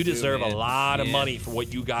 Dude, you deserve a lot of money for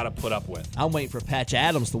what you got to put up with. I'm waiting for Patch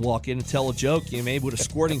Adams to walk in and tell a joke, maybe with a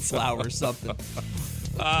squirting flower or something.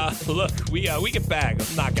 Look, we get back.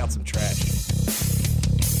 Let's knock out some trash.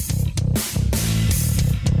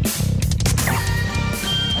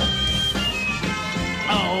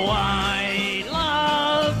 Oh, I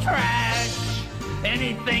love trash.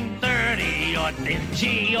 Anything dirty or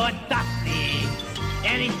dingy or dusty.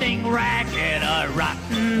 Anything ragged or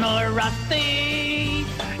rotten or rusty.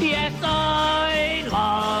 Yes, I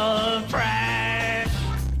love trash.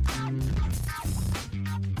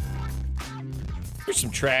 Here's some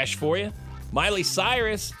trash for you. Miley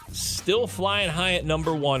Cyrus still flying high at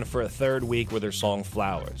number 1 for a third week with her song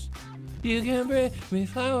Flowers. You can bring me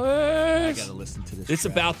flowers. I gotta listen to this. It's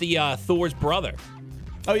about the Thor's brother.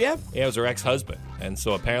 Oh, yeah? Yeah, it was her ex-husband. And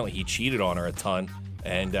so apparently he cheated on her a ton,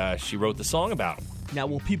 and she wrote the song about him. Now,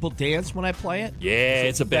 will people dance when I play it? Yeah,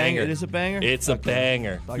 it's a banger. It is a banger? It's a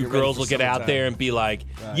banger. I'll You get ready girls for will get out summertime. there and be like,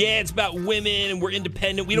 Right. yeah, it's about women and we're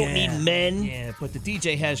independent. We don't need men. Yeah, but the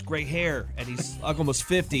DJ has gray hair, and he's almost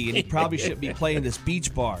 50, and he probably shouldn't be playing this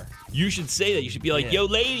beach bar. You should say that. You should be like, Yeah. yo,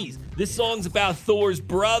 ladies, this song's about Thor's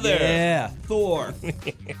brother. Yeah, Thor.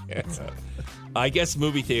 I guess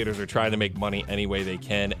movie theaters are trying to make money any way they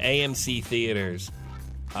can. AMC theaters,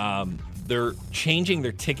 they're changing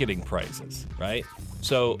their ticketing prices, right?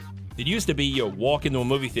 So it used to be you walk into a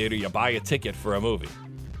movie theater, you buy a ticket for a movie.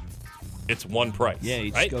 It's one price. Yeah,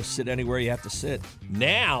 you just right? go sit anywhere you have to sit.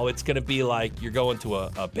 Now it's going to be like you're going to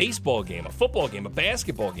a baseball game, a football game, a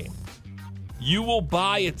basketball game. You will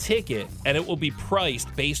buy a ticket, and it will be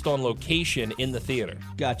priced based on location in the theater.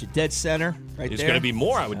 Got you. Dead center right There's there. going to be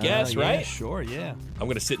more, I would guess, Yeah, right? sure, yeah. I'm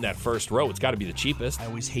going to sit in that first row. It's got to be the cheapest. I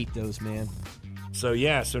always hate those, man. So,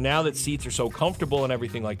 yeah, so now that seats are so comfortable and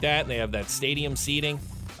everything like that, and they have that stadium seating,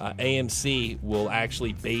 AMC will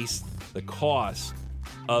actually base the cost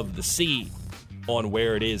of the seat on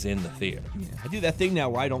where it is in the theater. Yeah, I do that thing now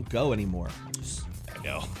where I don't go anymore. I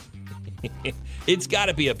know. It's got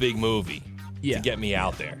to be a big movie Yeah. to get me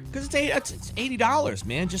out there. Because it's $80,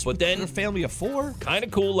 man. Just But then- for a family of four. Kind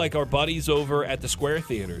of cool, like our buddies over at the Square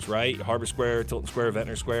Theaters, right? Harbor Square, Tilton Square,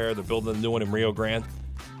 Ventnor Square. They're building a new one in Rio Grande.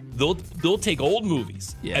 They'll take old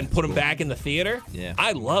movies and put them back in the theater. Yeah.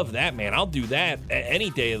 I love that, man. I'll do that any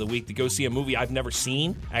day of the week to go see a movie I've never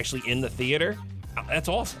seen actually in the theater. That's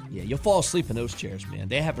awesome. Yeah, you'll fall asleep in those chairs, man.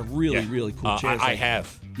 They have a really cool chairs. I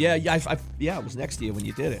have. Yeah, I was next to you when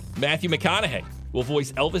you did it. Matthew McConaughey will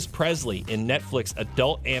voice Elvis Presley in Netflix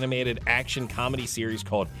adult animated action comedy series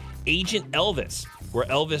called Agent Elvis, where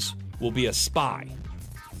Elvis will be a spy.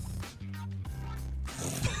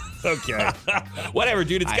 Okay. Whatever,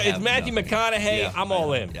 dude. It's Matthew McConaughey. Yeah, I'm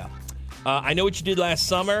all in. Yeah. I Know What You Did Last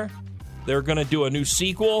Summer. They're going to do a new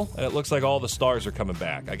sequel, and it looks like all the stars are coming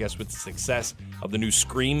back. I guess with the success of the new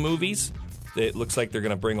Scream movies, it looks like they're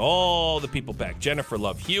going to bring all the people back. Jennifer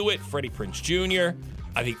Love Hewitt, Freddie Prinze Jr.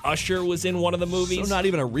 I think Usher was in one of the movies. So not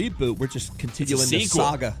even a reboot. We're just continuing the sequel.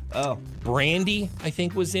 saga. Oh. Brandy, I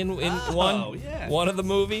think, was in one of the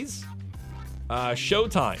movies.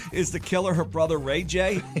 Showtime. Is the killer her brother Ray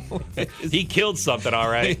J? He killed something, all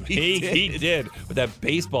right. He did with that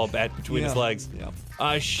baseball bat between his legs. Yeah.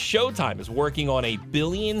 Showtime is working on a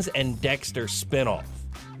Billions and Dexter spinoff.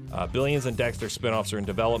 Billions and Dexter spinoffs are in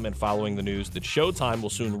development following the news that Showtime will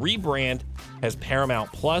soon rebrand as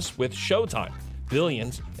Paramount Plus with Showtime.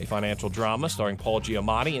 Billions, a financial drama starring Paul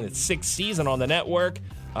Giamatti in its 6th season on the network.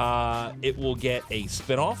 It will get a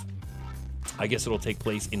spinoff. I guess it'll take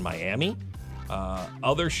place in Miami.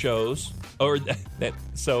 Other shows, so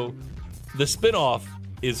the spinoff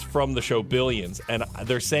is from the show Billions, and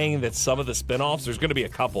they're saying that some of the spinoffs, there's going to be a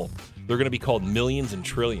couple, they're going to be called Millions and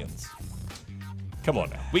Trillions. Come on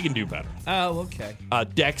now, we can do better. Oh, okay.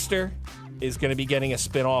 Dexter is going to be getting a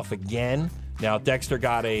spinoff again. Now, Dexter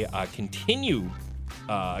got a continuation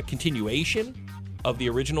of the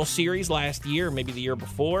original series last year, maybe the year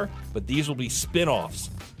before, but these will be spinoffs.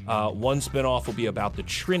 One spinoff will be about the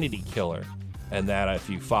Trinity Killer. And that, if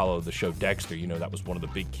you follow the show Dexter, you know that was one of the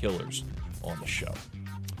big killers on the show.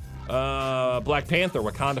 Black Panther,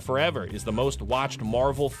 Wakanda Forever is the most watched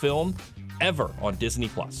Marvel film ever on Disney+.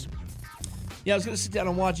 Yeah, I was going to sit down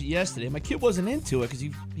and watch it yesterday. My kid wasn't into it because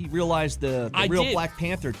he realized the real Black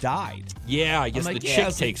Panther died. Yeah, I guess I'm like, the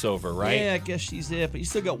chick takes over, right? Yeah, I guess she's it. But you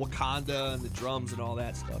still got Wakanda and the drums and all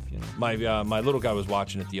that stuff, you know. My little guy was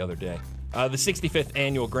watching it the other day. The 65th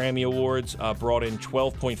Annual Grammy Awards brought in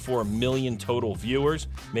 12.4 million total viewers,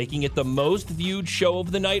 making it the most viewed show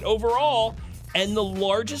of the night overall and the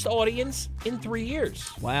largest audience in 3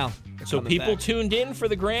 years. Wow. So people tuned in for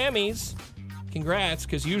the Grammys. Congrats,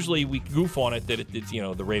 because usually we goof on it that it's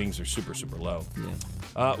the ratings are super, super low.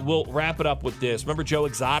 Yeah. We'll wrap it up with this. Remember Joe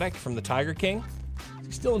Exotic from the Tiger King? Is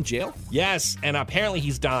he still in jail? Yes, and apparently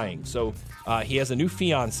he's dying. So he has a new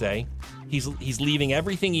fiance. He's leaving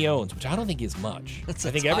everything he owns, which I don't think is much. That's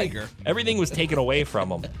I think tiger. Everything was taken away from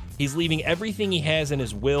him. He's leaving everything he has in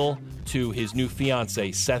his will to his new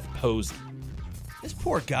fiance, Seth Posey. This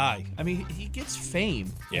poor guy. I mean, he gets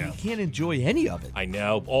fame. Yeah. And he can't enjoy any of it. I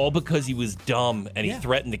know, all because he was dumb and he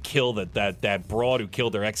threatened to kill that broad who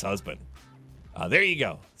killed her ex-husband. There you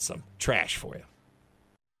go. Some trash for you.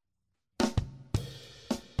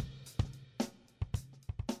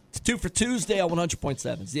 It's 2 for Tuesday on 100.7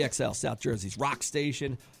 ZXL, South Jersey's rock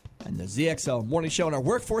station, and the ZXL Morning Show and our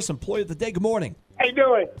Workforce Employee of the Day. Good morning. How you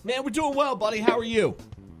doing? Man, we're doing well, buddy. How are you?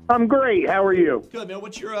 I'm great. How are you? Good, man.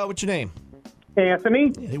 What's your name? Anthony.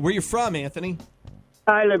 Where you from, Anthony?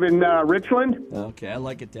 I live in Richland. Okay, I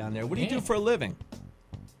like it down there. What do you do for a living?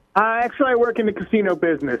 Actually, I work in the casino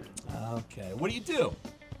business. Okay. What do you do?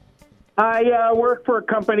 I work for a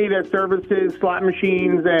company that services slot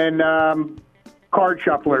machines and card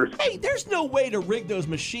shufflers. Hey, there's no way to rig those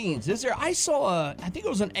machines, is there? I saw, I think it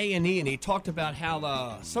was on A&E, and he talked about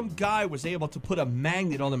how some guy was able to put a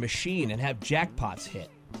magnet on the machine and have jackpots hit.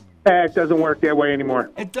 It doesn't work that way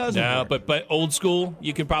anymore. It doesn't. No, but old school,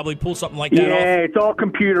 you could probably pull something like that off. Yeah, it's all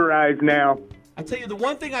computerized now. I'll tell you, the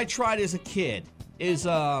one thing I tried as a kid is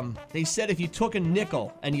they said if you took a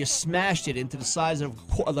nickel and you smashed it into the size of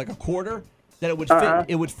like a quarter, that it would fit.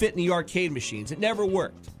 It would fit in the arcade machines. It never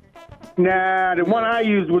worked. Nah, the one I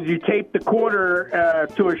used was you tape the quarter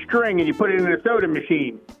to a string and you put it in a soda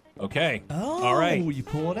machine. Okay. Oh, all right. You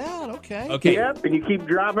pull it out. Okay. Okay. Yep, and you keep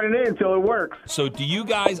dropping it in until it works. So do you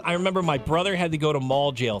guys, I remember my brother had to go to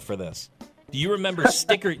mall jail for this. Do you remember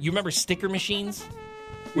sticker machines?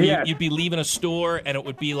 Where you'd be leaving a store and it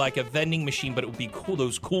would be like a vending machine, but it would be cool,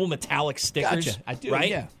 those cool metallic stickers. Gotcha. I do, right?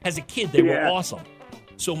 yeah. As a kid, they were awesome.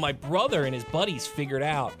 So my brother and his buddies figured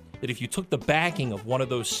out that if you took the backing of one of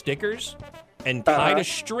those stickers and tied a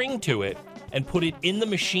string to it and put it in the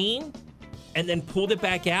machine and then pulled it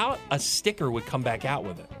back out, a sticker would come back out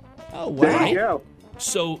with it. Oh, wow. There you go.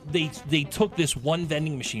 So they took this one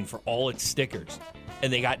vending machine for all its stickers,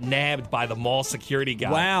 and they got nabbed by the mall security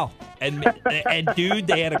guy. Wow. And dude,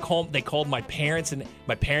 they had to call. They called my parents, and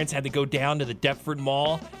my parents had to go down to the Deptford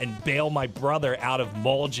Mall and bail my brother out of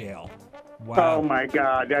mall jail. Wow. Oh, my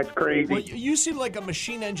God. That's crazy. Well, you seem like a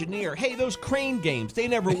machine engineer. Hey, those crane games, they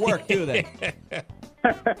never work, do they?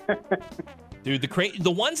 Dude,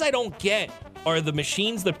 the ones I don't get are the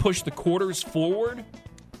machines that push the quarters forward.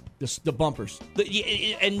 The bumpers.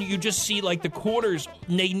 And you just see, like, the quarters,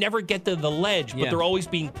 they never get to the ledge, but they're always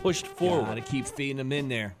being pushed forward. Got to keep feeding them in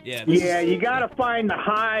there. Yeah, you got to find the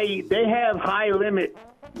high. They have high limit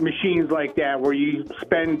machines like that where you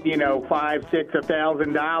spend, $5,000,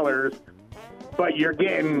 $6,000, $1,000, but you're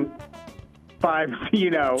getting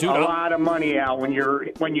Dude, a lot of money out when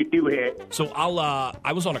you do hit. So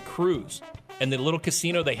I was on a cruise, and the little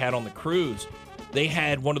casino they had on the cruise, they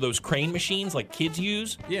had one of those crane machines like kids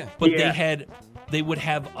use. Yeah. But they would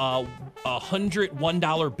have $100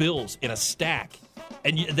 $1 bills in a stack,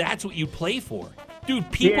 and that's what you play for. Dude,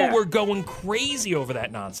 people were going crazy over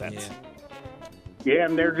that nonsense. Yeah,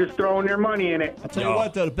 and they're just throwing their money in it. I'll tell you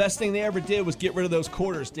what, though, the best thing they ever did was get rid of those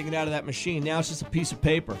quarters sticking out of that machine. Now it's just a piece of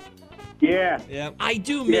paper. Yeah. I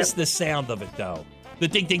do miss the sound of it, though. The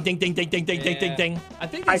ding, ding, ding, ding, ding, ding, ding, ding, ding, ding. I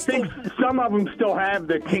think some of them still have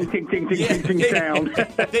the ting, ting, ting, ting, ting, ting sound.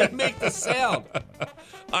 They make the sound.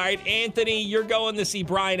 All right, Anthony, you're going to see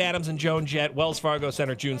Bryan Adams and Joan Jett, Wells Fargo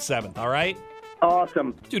Center, June 7th, all right?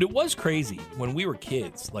 Awesome. Dude, it was crazy. When we were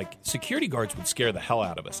kids, like, security guards would scare the hell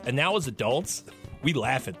out of us. And now as adults, we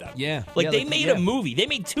laugh at them. Yeah. Like, they made a movie. They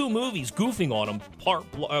made 2 movies goofing on them,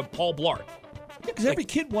 Paul Blart. Yeah, because every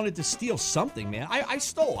kid wanted to steal something, man. I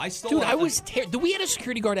stole. Dude, I was we had a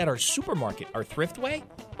security guard at our supermarket, our Thriftway.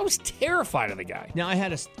 I was terrified of the guy. Now,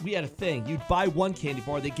 we had a thing. You'd buy one candy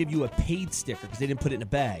bar, they give you a paid sticker because they didn't put it in a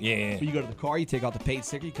bag. Yeah. So you go to the car, you take out the paid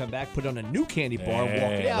sticker, you come back, put it on a new candy bar, and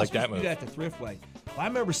walk it out. Like So that you move. do that at the Thriftway. I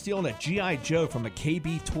remember stealing a G.I. Joe from a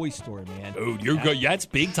KB toy store, man. Dude, you're good. That's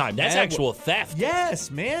big time. That's actual theft. Yes,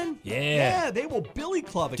 man. Yeah. They will Billy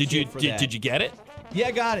Club a Did kid for that. Did you get it? Yeah,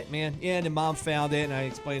 I got it, man. Yeah, and then Mom found it, and I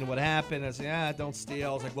explained what happened. I said, don't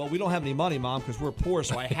steal. I was like, well, we don't have any money, Mom, because we're poor,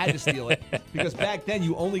 so I had to steal it. Because back then,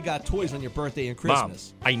 you only got toys on your birthday and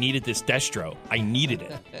Christmas. Mom, I needed this Destro. I needed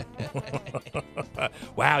it.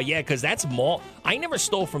 Wow, yeah, because that's mall. I never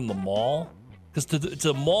stole from the mall, because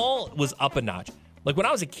the mall was up a notch. Like, when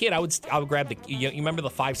I was a kid, I would grab you remember the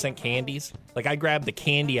 5-cent candies? Like, I grabbed the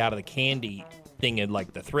candy out of the candy thing in,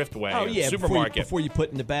 like, the Thriftway or the supermarket. Before you put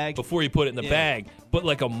it in the bag? Before you put it in the bag. But,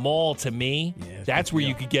 like, a mall, to me, that's where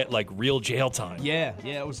you could get, like, real jail time. Yeah,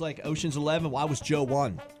 it was like Ocean's 11 while I was Joe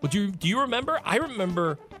 1. Well, do you remember? I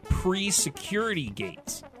remember pre-security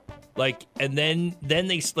gates. Like, and then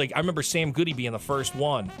they, like, I remember Sam Goody being the first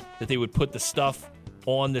one that they would put the stuff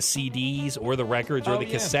on the CDs or the records or the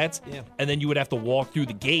cassettes, and then you would have to walk through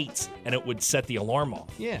the gates, and it would set the alarm off.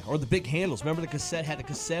 Yeah, or the big handles. Remember the cassette had a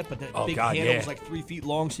cassette, but the big handle was like 3 feet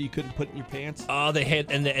long, so you couldn't put it in your pants? They had,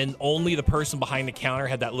 and only the person behind the counter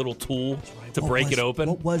had that little tool to break it open.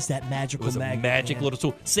 What was that magical magnet? It was a magic little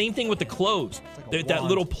tool. Same thing with the clothes. Like that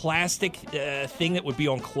little plastic thing that would be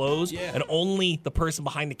on clothes, and only the person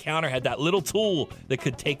behind the counter had that little tool that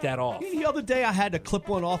could take that off. The other day, I had to clip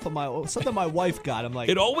one off of something my wife got. I'm like,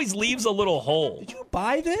 it always leaves a little hole. Did you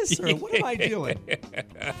buy this, or what am I doing?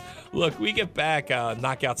 Look, we get back,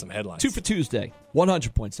 knock out some headlines. 2 for Tuesday,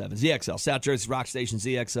 100.7 ZXL, South Jersey's Rock Station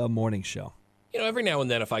ZXL Morning Show. You know, every now and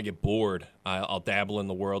then if I get bored, I'll dabble in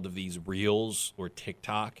the world of these Reels or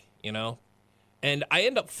TikTok, you know? And I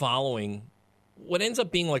end up following what ends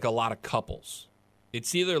up being like a lot of couples.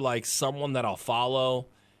 It's either like someone that I'll follow,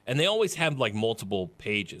 and they always have like multiple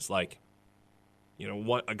pages. Like, you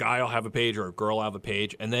know, a guy will have a page or a girl will have a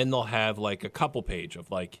page, and then they'll have like a couple page of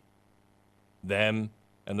like them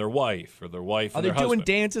and their wife or their wife and their husband. Are they doing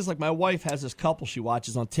dances? Like my wife has this couple she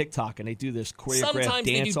watches on TikTok, and they do this choreographed Sometimes dance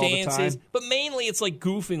they do all dances, the time. but mainly it's like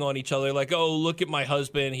goofing on each other. Like, oh, look at my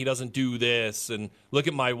husband, he doesn't do this, and look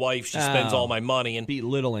at my wife, she spends all my money, and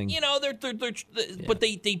belittling. You know, but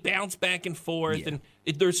they bounce back and forth, and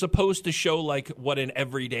they're supposed to show like what an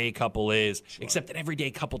everyday couple is, except an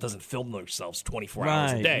everyday couple doesn't film themselves 24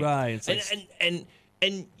 hours a day. Right. It's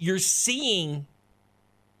and you're seeing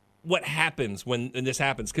what happens when this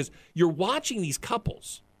happens, because you're watching these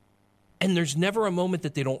couples and there's never a moment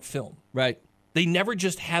that they don't film. Right. They never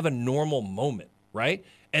just have a normal moment, right?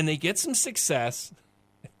 And they get some success.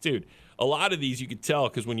 Dude, a lot of these you could tell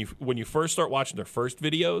because when you first start watching their first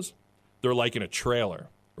videos, they're like in a trailer,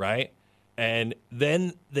 right? And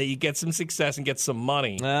then they get some success and get some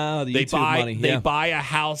money. Oh, the YouTube money. They buy a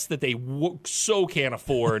house that they so can't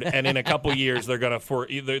afford, and in a couple years they're going to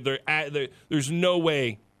afford. There's no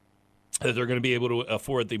way that they're going to be able to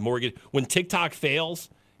afford the mortgage. When TikTok fails,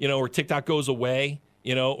 you know, or TikTok goes away,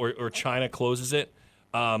 you know, or China closes it,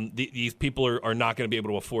 these people are not going to be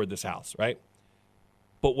able to afford this house, right?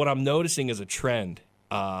 But what I'm noticing is a trend.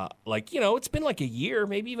 Like, you know, it's been like a year,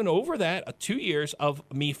 maybe even over that, 2 years of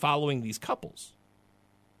me following these couples.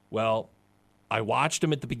 Well, I watched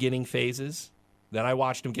them at the beginning phases. Then I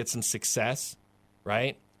watched them get some success,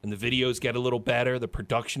 right? And the videos get a little better. The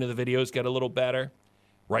production of the videos get a little better.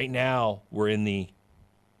 Right now, we're in the,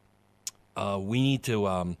 we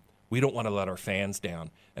don't want to let our fans down,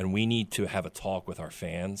 and we need to have a talk with our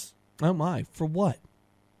fans. Oh, my. For what?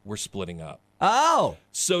 We're splitting up. Oh.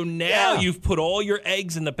 So now you've put all your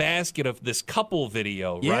eggs in the basket of this couple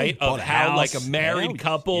video, right? Of how, like, a married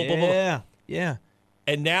couple. Blah, blah, blah. Yeah.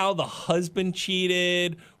 And now the husband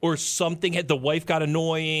cheated or something, the wife got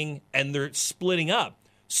annoying, and they're splitting up.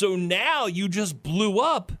 So now you just blew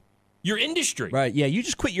up your industry. Right, yeah, you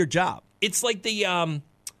just quit your job. It's like the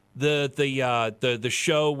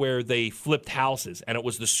show where they flipped houses, and it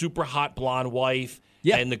was the super hot blonde wife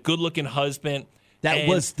and the good-looking husband. That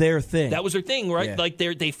was their thing. That was their thing, right? Yeah. Like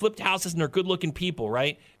they flipped houses, and they're good-looking people,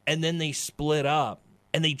 right? And then they split up.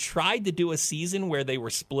 And they tried to do a season where they were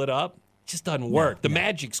split up. It just doesn't work. The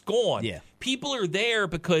magic's gone. Yeah. People are there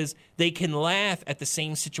because they can laugh at the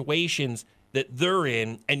same situations that they're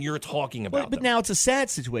in, and you're talking about But them. now it's a sad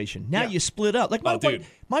situation. Now you split up. Like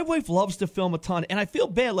my wife loves to film a ton, and I feel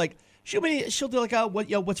bad. Like she'll do like,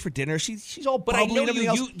 what's for dinner? She's all But I bubbly know and everything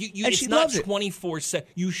else, you and it's she not loves it. 24/7.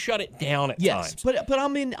 You shut it down at Yes, times. but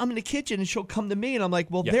I'm in the kitchen, and she'll come to me, and I'm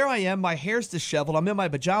like, well, there I am. My hair's disheveled. I'm in my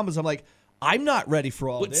pajamas. I'm like, I'm not ready for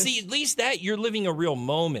all But this. see, at least that you're living a real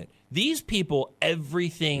moment. These people,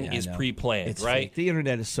 everything is pre-planned, It's right? fake. The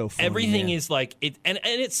internet is so funny. Everything man. is like it, and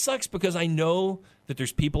it sucks because I know that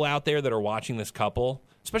there's people out there that are watching this couple,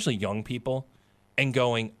 especially young people, and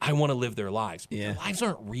going, I want to live their lives. But their lives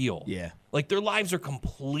aren't real. Yeah. Like their lives are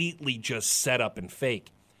completely just set up and fake.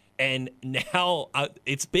 And now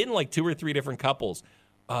it's been like 2 or 3 different couples.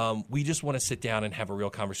 We just want to sit down and have a real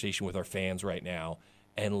conversation with our fans right now,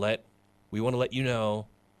 and we want to let you know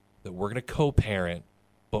that we're going to co-parent,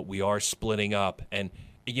 but we are splitting up, and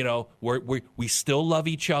you know we still love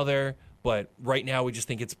each other, but right now we just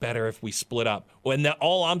think it's better if we split up. And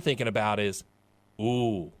all I'm thinking about is,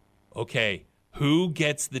 ooh, okay, who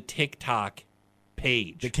gets the TikTok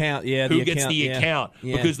page? The account, Who gets the account?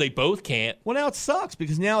 Yeah. Because they both can't. Well, now it sucks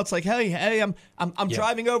because now it's like, hey, I'm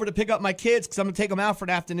driving over to pick up my kids because I'm gonna take them out for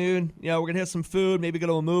an afternoon. You know, we're gonna have some food, maybe go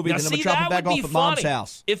to a movie, Now, and then I'm see, gonna drop that them back would off be at mom's funny.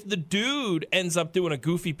 house. If the dude ends up doing a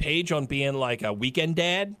goofy page on being like a weekend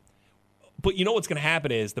dad, but you know what's going to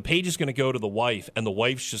happen is the page is going to go to the wife, and the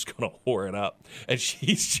wife's just going to whore it up, and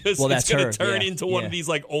she's just that's going her. to turn Yeah, into one yeah. of these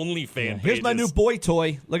like OnlyFans pages. Here's my new boy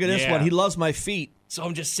toy. Look at this Yeah. one. He loves my feet. So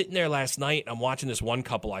I'm just sitting there last night, and I'm watching this one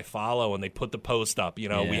couple I follow, and they put the post up. You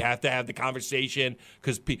know, we have to have the conversation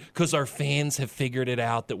because our fans have figured it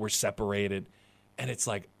out that we're separated. And it's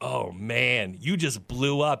like, oh, man, you just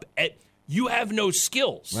blew up. You have no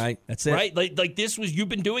skills. Right, that's it. Right? Like this was, you've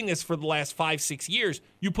been doing this for the last 5-6 years.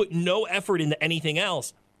 You put no effort into anything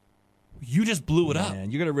else. You just blew it up.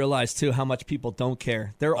 Man, you're going to realize, too, how much people don't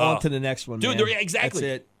care. They're on to the next one, dude, man. Exactly.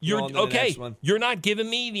 That's it. You're on to the okay. next one. You're not giving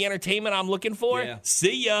me the entertainment I'm looking for. Yeah.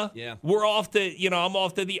 See ya. Yeah. We're off to, I'm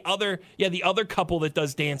off to the other couple that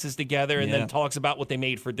does dances together and then talks about what they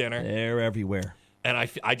made for dinner. They're everywhere. And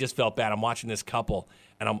I just felt bad. I'm watching this couple,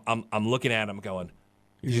 and I'm looking at them going,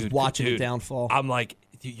 you're just watching the downfall. I'm like,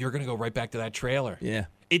 you're gonna go right back to that trailer. Yeah.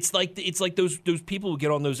 It's like those people who get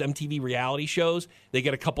on those MTV reality shows. They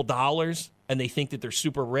get a couple dollars and they think that they're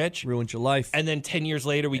super rich. Ruins your life. And then 10 years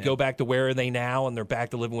later, we go back to where are they now, and they're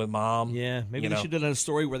back to living with mom. Yeah, maybe they should have done a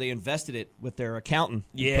story where they invested it with their accountant.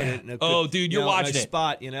 Yeah. Put it in a good, dude, you're watching nice it.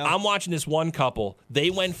 Spot, I'm watching this one couple. They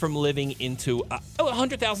went from living into a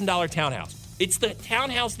 $100,000 townhouse. It's the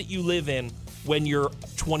townhouse that you live in when you're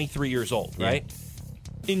 23 years old, right?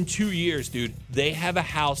 In 2 years, dude, they have a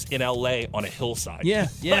house in L.A. on a hillside. Yeah,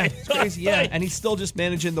 it's crazy. Yeah, and he's still just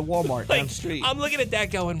managing the Walmart down the street. I'm looking at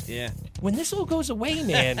that going, when this all goes away,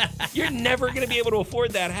 man, you're never going to be able to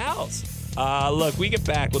afford that house. Look, we get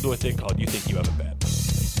back, we'll do a thing called You Think You Have It Bad.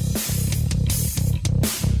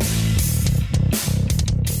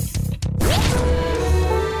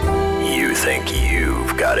 You think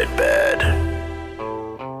you've got it bad.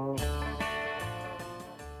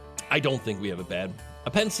 I don't think we have it bad. A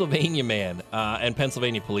Pennsylvania man, and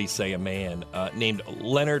Pennsylvania police say a man named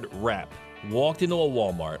Leonard Rapp walked into a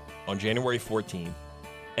Walmart on January 14th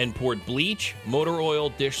and poured bleach, motor oil,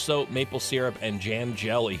 dish soap, maple syrup, and jam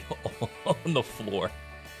jelly on the floor.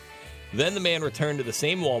 Then the man returned to the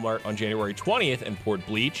same Walmart on January 20th and poured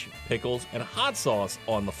bleach, pickles, and hot sauce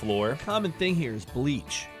on the floor. Common thing here is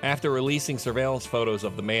bleach. After releasing surveillance photos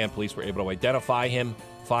of the man, police were able to identify him,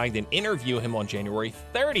 find and interview him on January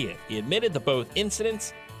 30th. He admitted to both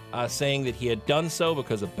incidents, saying that he had done so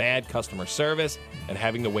because of bad customer service and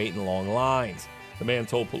having to wait in long lines. The man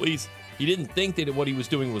told police he didn't think that what he was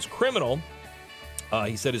doing was criminal.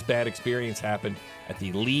 He said his bad experience happened at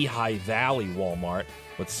the Lehigh Valley Walmart.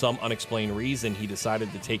 With some unexplained reason, he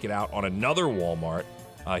decided to take it out on another Walmart.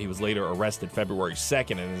 He was later arrested February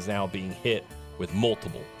 2nd and is now being hit with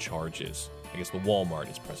multiple charges. I guess the Walmart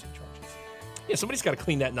is pressing charges. Yeah, somebody's got to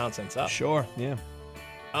clean that nonsense up. Sure, yeah.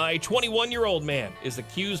 A 21-year-old man is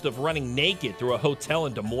accused of running naked through a hotel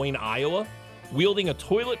in Des Moines, Iowa, wielding a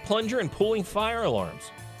toilet plunger and pulling fire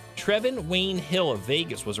alarms. Trevin Wayne Hill of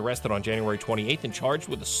Vegas was arrested on January 28th and charged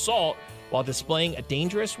with assault while displaying a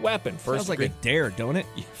dangerous weapon. Sounds like a dare, don't it?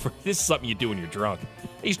 This is something you do when you're drunk.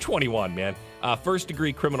 He's 21, man.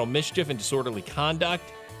 First-degree criminal mischief and disorderly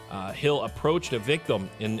conduct. Hill approached a victim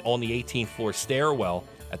on the 18th floor stairwell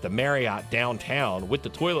at the Marriott downtown with the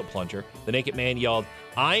toilet plunger. The naked man yelled,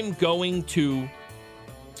 "I'm going to,"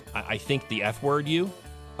 I think the F word you.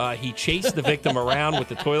 He chased the victim around with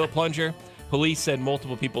the toilet plunger. Police said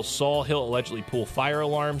multiple people saw Hill allegedly pull fire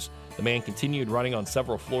alarms. The man continued running on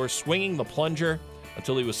several floors, swinging the plunger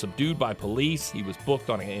until he was subdued by police. He was booked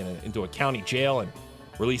into a county jail and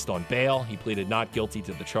released on bail. He pleaded not guilty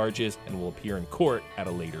to the charges and will appear in court at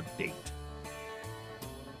a later date.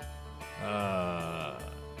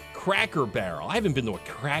 Cracker Barrel. I haven't been to a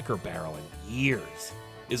Cracker Barrel in years.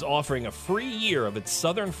 Is offering a free year of its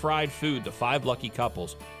Southern fried food to 5 lucky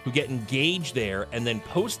couples who get engaged there and then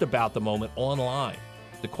post about the moment online.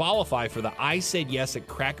 To qualify for the I Said Yes at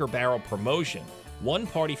Cracker Barrel promotion, one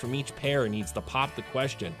party from each pair needs to pop the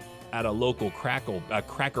question at a local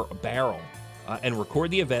Cracker Barrel and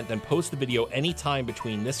record the event, then post the video anytime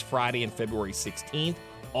between this Friday and February 16th.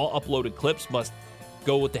 All uploaded clips must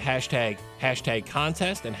go with the hashtag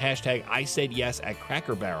contest and hashtag I Said Yes at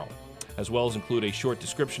Cracker Barrel, as well as include a short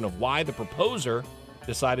description of why the proposer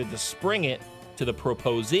decided to spring it to the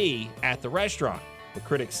proposee at the restaurant. The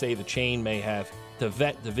critics say the chain may have to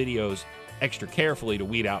vet the videos extra carefully to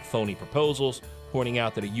weed out phony proposals, pointing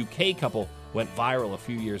out that a UK couple went viral a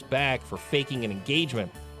few years back for faking an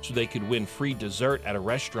engagement so they could win free dessert at a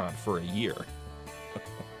restaurant for a year.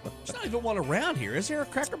 There's not even one around here. Is there a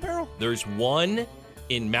Cracker Barrel? There's one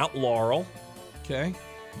in Mount Laurel. Okay.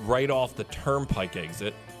 Right off the Turnpike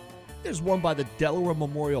exit. There's one by the Delaware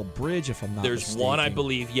Memorial Bridge, if I'm not mistaken. There's one, I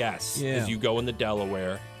believe, yes, as you go into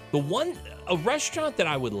Delaware. A restaurant that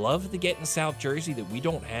I would love to get in South Jersey that we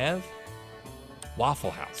don't have, Waffle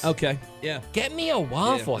House. Okay, yeah. Get me a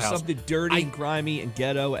Waffle House. Something dirty and grimy and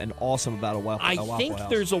ghetto and awesome about a Waffle House. I think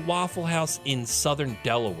there's a Waffle House in southern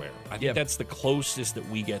Delaware. I think that's the closest that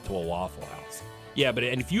we get to a Waffle House. Yeah,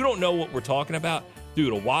 and if you don't know what we're talking about,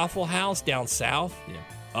 dude, a Waffle House down south,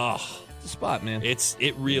 it's a spot, man. It's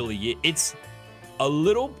a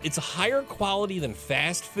higher quality than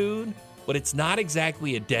fast food, but it's not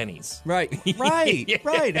exactly a Denny's. Right.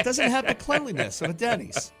 It doesn't have the cleanliness of a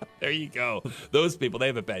Denny's. There you go. Those people, they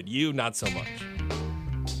have it bad. You, not so much.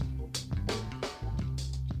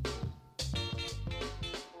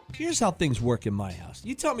 Here's how things work in my house.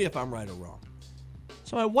 You tell me if I'm right or wrong.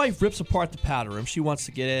 So my wife rips apart the powder room. She wants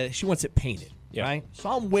it painted. Yeah. Right? So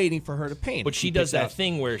I'm waiting for her to paint. But she does that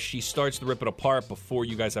thing where she starts to rip it apart before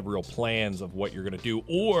you guys have real plans of what you're going to do,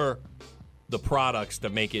 or the products to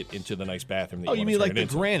make it into the nice bathroom. That you mean like the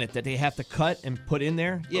granite that they have to cut and put in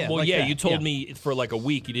there? Yeah. Well, like yeah. that. You told me for like a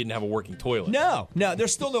week you didn't have a working toilet. No,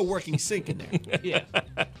 there's still no working sink in there. Yeah.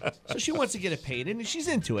 So she wants to get it painted, and she's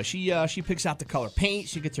into it. She picks out the color paint.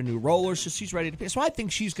 She gets her new rollers, so she's ready to paint. So I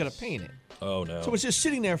think she's going to paint it. Oh, no. So it's just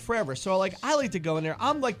sitting there forever. So I like to go in there.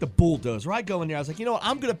 I'm like the bulldozer. I go in there. I was like, you know what?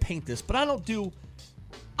 I'm going to paint this, but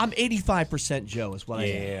I'm 85% Joe is what I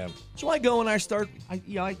am. So I go and I start, I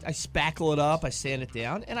spackle it up, I sand it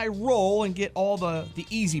down, and I roll and get all the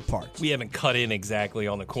easy parts. We haven't cut in exactly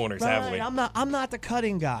on the corners, have we? I'm not the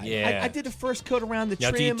cutting guy. Yeah. I did the first coat around the now,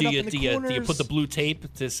 trim do and up in the corners. Do you put the blue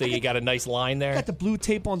tape to say you got a nice line there? I got the blue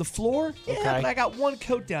tape on the floor. Yeah, Okay. but I got one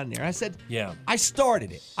coat down there. I said, yeah. I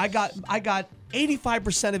started it. I got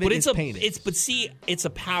 85% of it is painted. It's a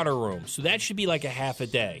powder room, so that should be like a half a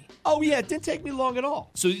day. Oh yeah, it didn't take me long at all.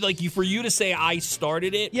 So like for you to say I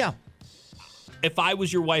started it, yeah. If I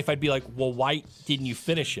was your wife, I'd be like, well, why didn't you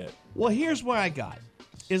finish it? Well, here's what I got: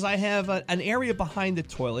 is I have an area behind the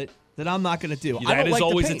toilet that I'm not going to do. That is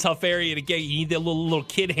always a tough area to get. You need that little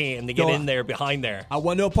kid hand to get in there behind there. I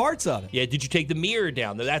want no parts of it. Yeah, did you take the mirror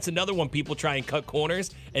down? That's another one. People try and cut corners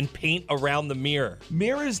and paint around the mirror.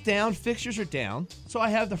 Mirrors down, fixtures are down. So I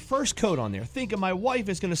have the first coat on there, thinking my wife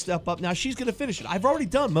is going to step up. Now she's going to finish it. I've already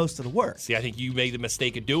done most of the work. See, I think you made the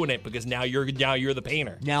mistake of doing it because now you're the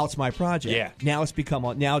painter. Now it's my project. Yeah. Now it's become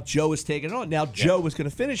on. Now Joe is taking it on. Now Joe is going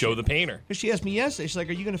to finish it. Joe the painter. She asked me yesterday. She's like,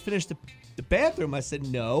 "Are you going to finish the bathroom?" I said,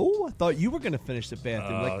 "No. I thought you were going to finish the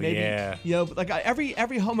bathroom." Like maybe,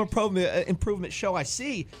 every home improvement show I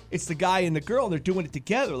see, it's the guy and the girl, and they're doing it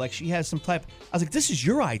together. Like she has some type. I was like, "This is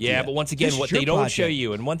your idea." Yeah, but once again, what they don't show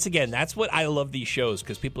you, and once again, that's what I love these shows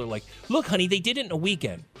because people are like, "Look, honey, they did it in a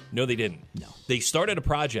weekend." No, they didn't. No, they started a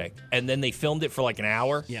project and then they filmed it for like an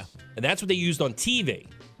hour. Yeah, and that's what they used on TV.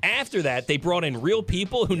 After that, they brought in real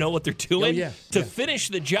people who know what they're doing to finish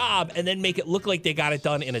the job and then make it look like they got it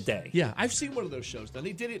done in a day. Yeah, I've seen one of those shows done.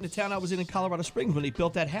 They did it in the town I was in Colorado Springs when they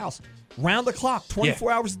built that house. Round the clock,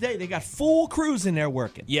 24 hours a day. They got full crews in there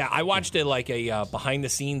working. Yeah, I watched it like a behind the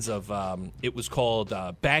scenes of, it was called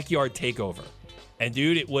Backyard Takeover. And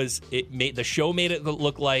dude, the show made it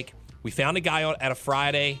look like we found a guy at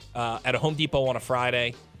a Home Depot on a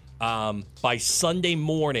Friday. By Sunday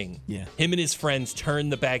morning, him and his friends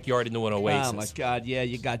turned the backyard into an oasis. Oh, my God, yeah.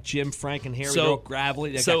 You got Jim, Frank, and Harry. They're all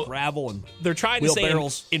gravelly. They got gravel and they're trying to say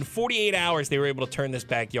wheelbarrows. in 48 hours, they were able to turn this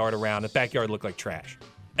backyard around. The backyard looked like trash.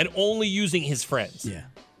 And only using his friends. Yeah.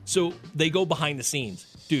 So they go behind the scenes.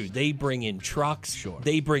 Dude, they bring in trucks. Sure.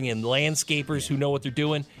 They bring in landscapers who know what they're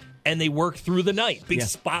doing. And they work through the night. Big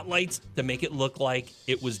spotlights to make it look like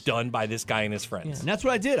it was done by this guy and his friends. Yeah, and that's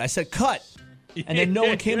what I did. I said, cut. And then no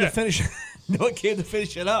one came to finish it. No one came to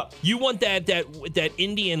finish it up. You want that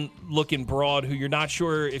Indian-looking broad who you're not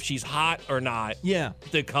sure if she's hot or not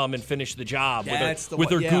to come and finish the job with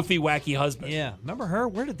her goofy, wacky husband. Yeah. Remember her?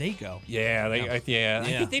 Where did they go? Yeah. I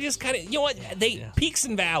think they just kind of, you know what? Peaks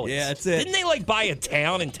and valleys. Yeah, that's it. Didn't they buy a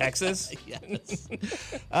town in Texas? Yes.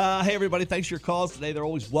 Hey, everybody. Thanks for your calls today. They're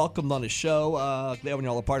always welcomed on the show. Glad when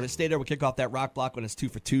you're all a part of it. Stay there. We'll kick off that rock block when it's 2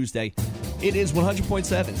 for Tuesday. It is 100.7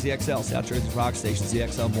 ZXL, South Jersey's rock station,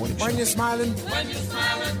 ZXL Morning Show. When you're smiling, when you're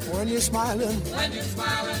smiling, when you're smiling, when you're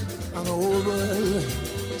smiling, and the whole world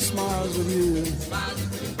smiles with you.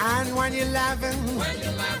 And when you're laughing,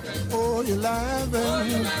 oh, you're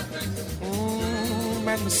laughing.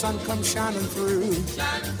 When the sun comes shining through.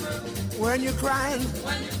 When you're crying,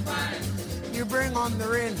 you bring on the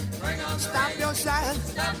rain. Stop your sighing.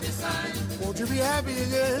 Won't you be happy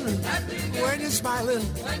again? When you're smiling.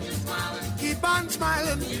 Keep on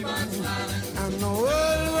smiling. And the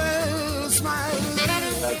world will smile.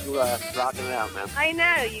 You rocking it out, man. I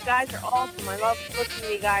know. You guys are awesome. I love listening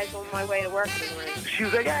to you guys on my way to work in the morning. She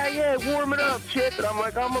was like, yeah, warm it up, Chip. And I'm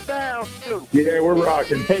like, I'm about to. Yeah, we're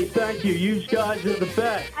rocking. Hey, thank you. You guys are the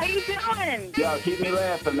best. How you doing? Yeah, keep me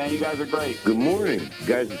laughing, man. You guys are great. Good morning. You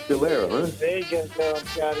guys are still there, huh? There you go,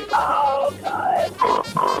 Scotty. Oh,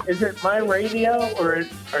 God. Is it my radio, or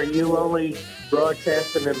are you only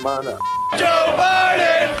broadcasting in mono? Joe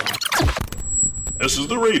Biden! This is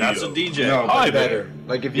the radio. That's a DJ. No, Hi, better. man.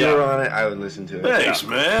 Like, if you were on it, I would listen to it. Thanks,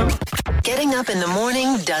 man. Getting up in the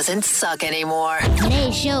morning doesn't suck anymore.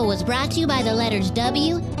 Today's show was brought to you by the letters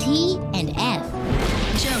W, T, and F.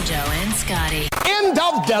 JoJo and Scotty. End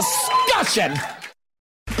of of discussion.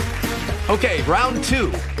 Okay, round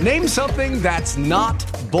 2. Name something that's not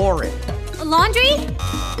boring. A laundry?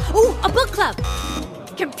 Ooh, a book club.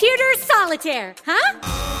 Computer solitaire, huh?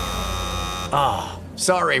 Ah,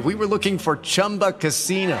 sorry, we were looking for Chumba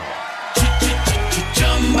Casino.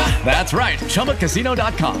 That's right,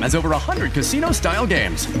 ChumbaCasino.com has over 100 casino-style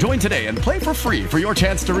games. Join today and play for free for your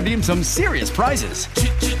chance to redeem some serious prizes.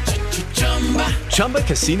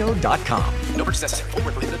 ChumbaCasino.com. No purchase necessary. Void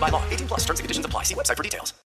where prohibited by law. 18+ terms and conditions apply. See website for details.